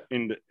 Yeah.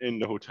 In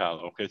the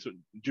hotel. Okay, so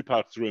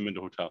duplex room in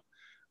the hotel,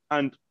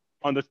 and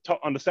on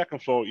the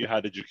second floor you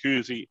had a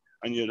jacuzzi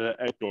and you had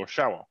an outdoor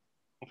shower.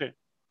 Okay,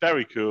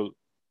 very cool,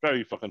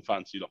 very fucking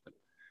fancy looking.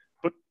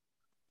 But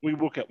we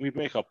wake up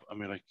and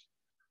we're like,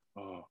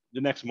 oh,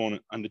 the next morning,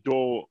 and the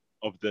door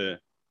of the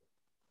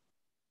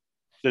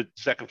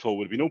second floor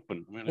would have been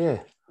open. And we're like,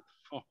 what the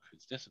fuck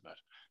is this about?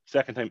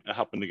 Second time it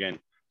happened again.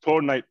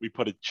 Third night we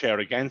put a chair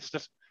against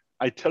it.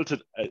 I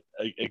tilted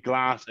a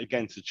glass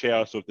against the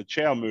chair, so if the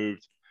chair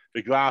moved,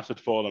 the glass would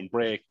fall and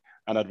break,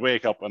 and I'd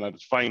wake up and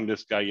I'd find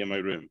this guy in my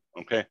room.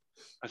 Okay, I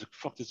was like,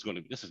 "Fuck, this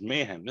is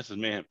mayhem. This is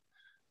mayhem,"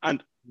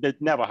 and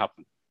that never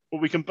happened.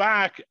 But we come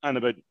back, and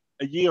about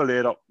a year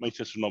later, my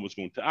sister-in-law was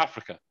going to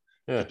Africa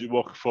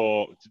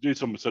to do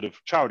some sort of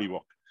charity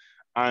work,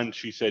 and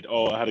she said,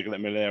 "Oh, I had to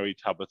get malaria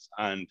tablets,"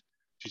 and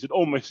she said,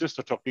 "Oh, my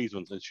sister took these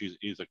ones," and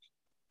he's like,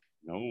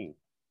 "No.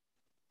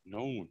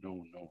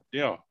 They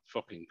are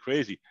fucking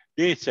crazy.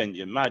 They send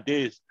you mad.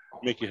 They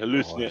make you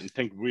hallucinate and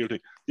think real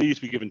things. They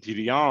used to be given to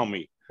the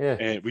army.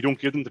 We don't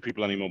give them to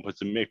people anymore, but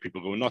to make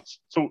people go nuts.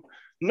 So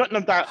nothing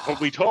of that what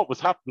we thought was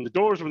happening. The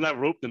doors were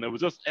never open. It was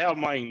just our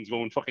minds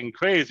going fucking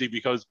crazy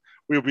because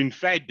we were being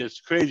fed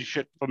this crazy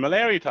shit for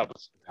malaria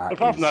tablets.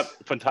 Apart from that,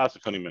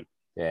 fantastic honeymoon.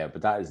 Yeah,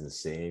 but that is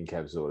insane,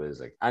 Kev. So it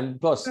is like,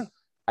 and plus,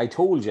 I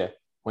told you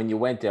when you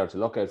went there to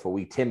look out for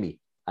wee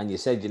Timmy, and you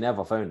said you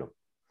never found him.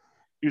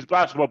 He was a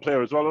basketball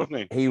player as well, wasn't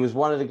he? He was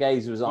one of the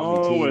guys who was on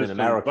the team in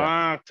America.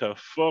 Back to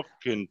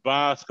fucking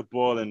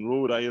basketball in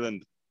Rhode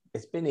Island.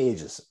 It's been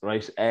ages,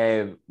 right?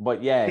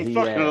 But yeah, he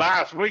fucking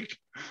last week.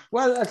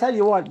 Well, I tell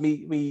you what,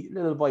 me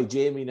little boy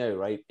Jamie now,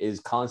 right,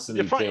 is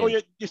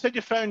constantly. You said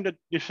you found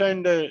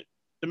the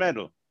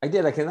medal. I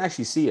did. I can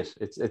actually see it.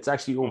 It's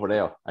actually over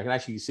there. I can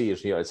actually see it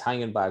here. It's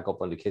hanging back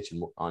up on the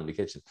kitchen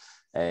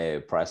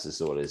presses,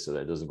 so it is, so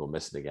that it doesn't go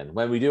missing again.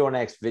 When we do our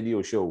next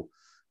video show,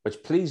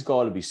 which please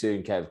God will be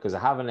soon, Kev, because I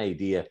have an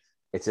idea.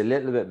 It's a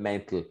little bit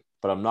mental,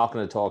 but I'm not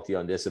going to talk to you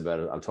on this about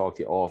it. I'll talk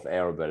to you off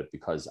air about it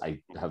because I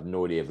have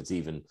no idea if it's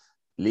even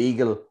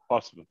legal.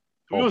 Possible.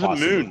 Go to the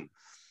moon.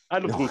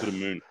 I'd love to go to the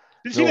moon.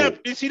 Did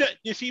you see that?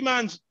 You see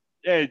man's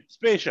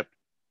spaceship,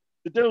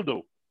 the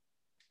dildo.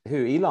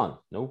 Who? Elon?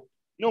 No.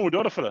 No, the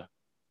other fella.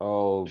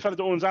 Oh, the fella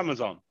that owns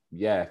Amazon.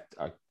 Yeah,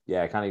 I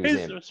can't even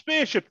say his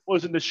spaceship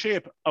was in the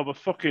shape of a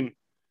fucking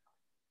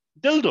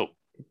dildo.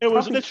 It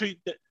was literally.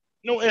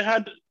 No, it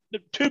had the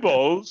 2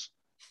 balls,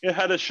 it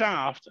had a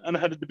shaft, and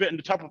it had the bit in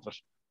the top of it.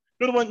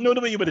 No,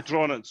 the way you would have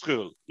drawn it at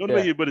school. No, the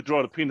way you would have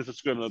drawn a penis at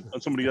school on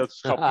somebody else's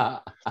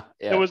top.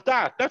 It was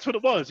that. That's what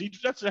it was.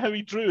 That's how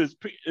he drew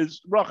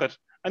his rocket,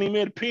 and he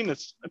made a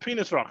penis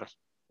rocket.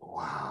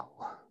 Wow.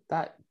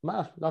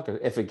 Look,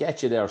 if it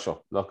gets you there,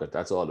 so look,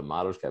 that's all that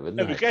matters, Kevin.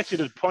 If it gets you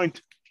to the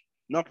point,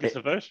 knock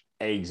yourself out.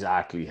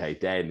 Exactly. Hey,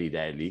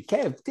 deadly.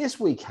 Kev, this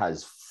week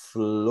has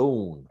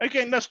flown.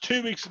 Again, that's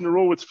 2 weeks in a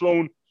row it's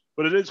flown.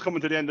 But it is coming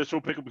to the end of the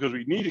show pickup because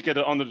we need to get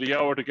it under the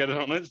hour to get it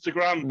on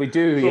Instagram. We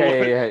do,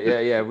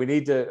 yeah. We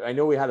need to. I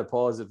know we had to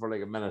pause it for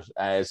like a minute.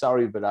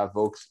 Sorry about that,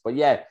 folks. But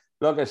yeah,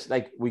 look, it's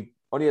like we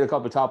only had a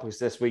couple of topics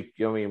this week.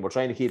 You know what I mean? We're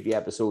trying to keep the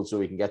episodes so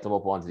we can get them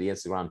up onto the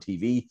Instagram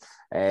TV,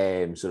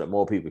 so that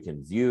more people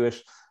can view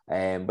it.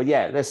 But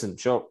yeah, listen,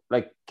 sure.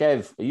 Like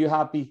Kev, are you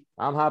happy?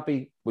 I'm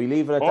happy. We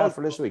leave it at that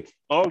for this week.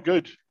 All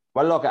good.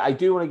 Well, look, I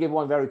do want to give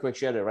one very quick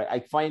shout out, right? I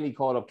finally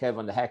called up Kev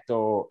on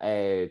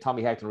the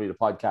Tommy Hector Reader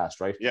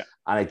podcast, right? Yeah.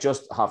 And I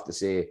just have to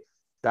say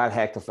that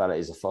Hector fella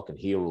is a fucking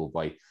hero,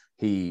 boy.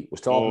 He was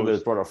talking about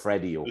his brother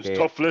Freddie. Okay, it was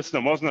tough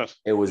listening, wasn't it?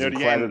 It was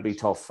incredibly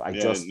tough.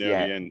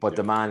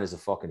 The man is a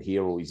fucking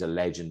hero. He's a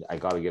legend. I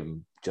gotta give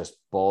him just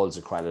balls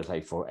of credit,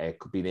 like, for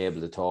being able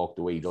to talk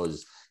the way he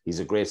does. He's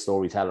a great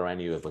storyteller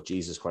anyway. But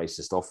Jesus Christ,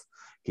 the stuff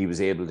he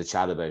was able to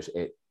chat about,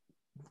 it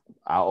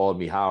all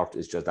my heart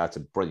is just, that's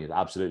a brilliant,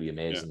 absolutely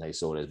amazing. Yeah.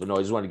 So it is. But no, I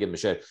just want to give him a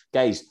shout,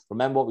 guys.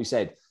 Remember what we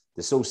said?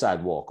 The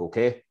SOSAD walk,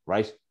 okay,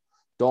 right?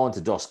 Dawn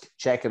to dusk.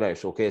 Check it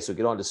out, okay? So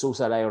get on to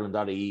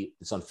SOSADIreland.ie.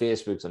 It's on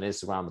Facebook, it's on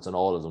Instagram, it's on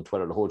all of them,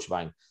 Twitter, the whole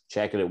shebang.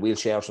 Check it out. We'll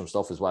share some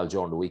stuff as well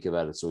during the week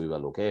about it, so we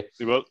will, okay?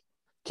 We will.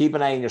 Keep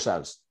an eye on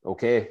yourselves,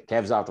 okay?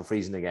 Kev's after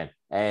freezing again.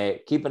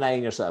 Keep an eye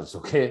on yourselves,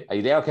 okay? Are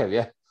you there, Kev?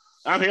 Yeah?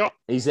 I'm here.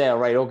 He's there,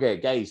 right? Okay,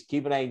 guys,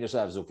 keep an eye on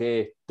yourselves,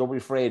 okay? Don't be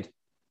afraid.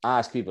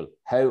 Ask people,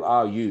 how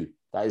are you?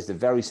 That is the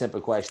very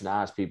simple question to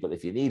ask people.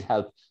 If you need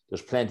help,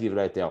 there's plenty of it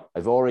out there.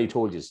 I've already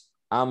told you,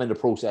 I'm in the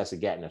process of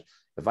getting it.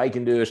 If I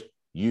can do it,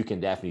 you can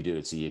definitely do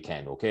it, so you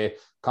can, okay?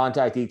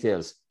 Contact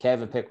details,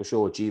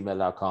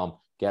 kevinpickershow@gmail.com.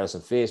 Get us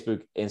on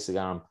Facebook,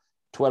 Instagram,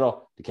 Twitter,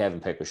 The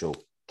Kevin Picker Show.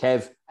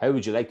 Kev, how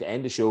would you like to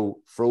end the show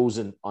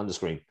frozen on the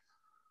screen?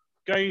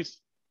 Guys,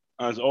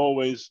 as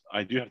always,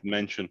 I do have to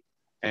mention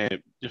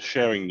just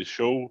sharing the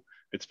show.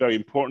 It's very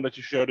important that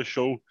you share the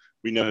show.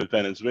 We now have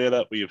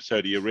Venezuela, we have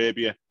Saudi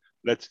Arabia.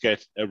 Let's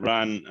get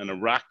Iran and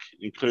Iraq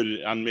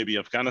included, and maybe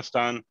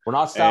Afghanistan. We're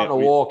not starting a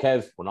war,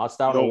 Kev. We're not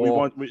starting a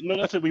war.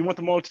 That's it. We want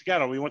them all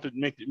together. We want to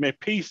make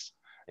peace.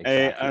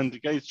 Exactly.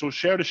 And guys, so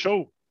share the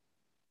show.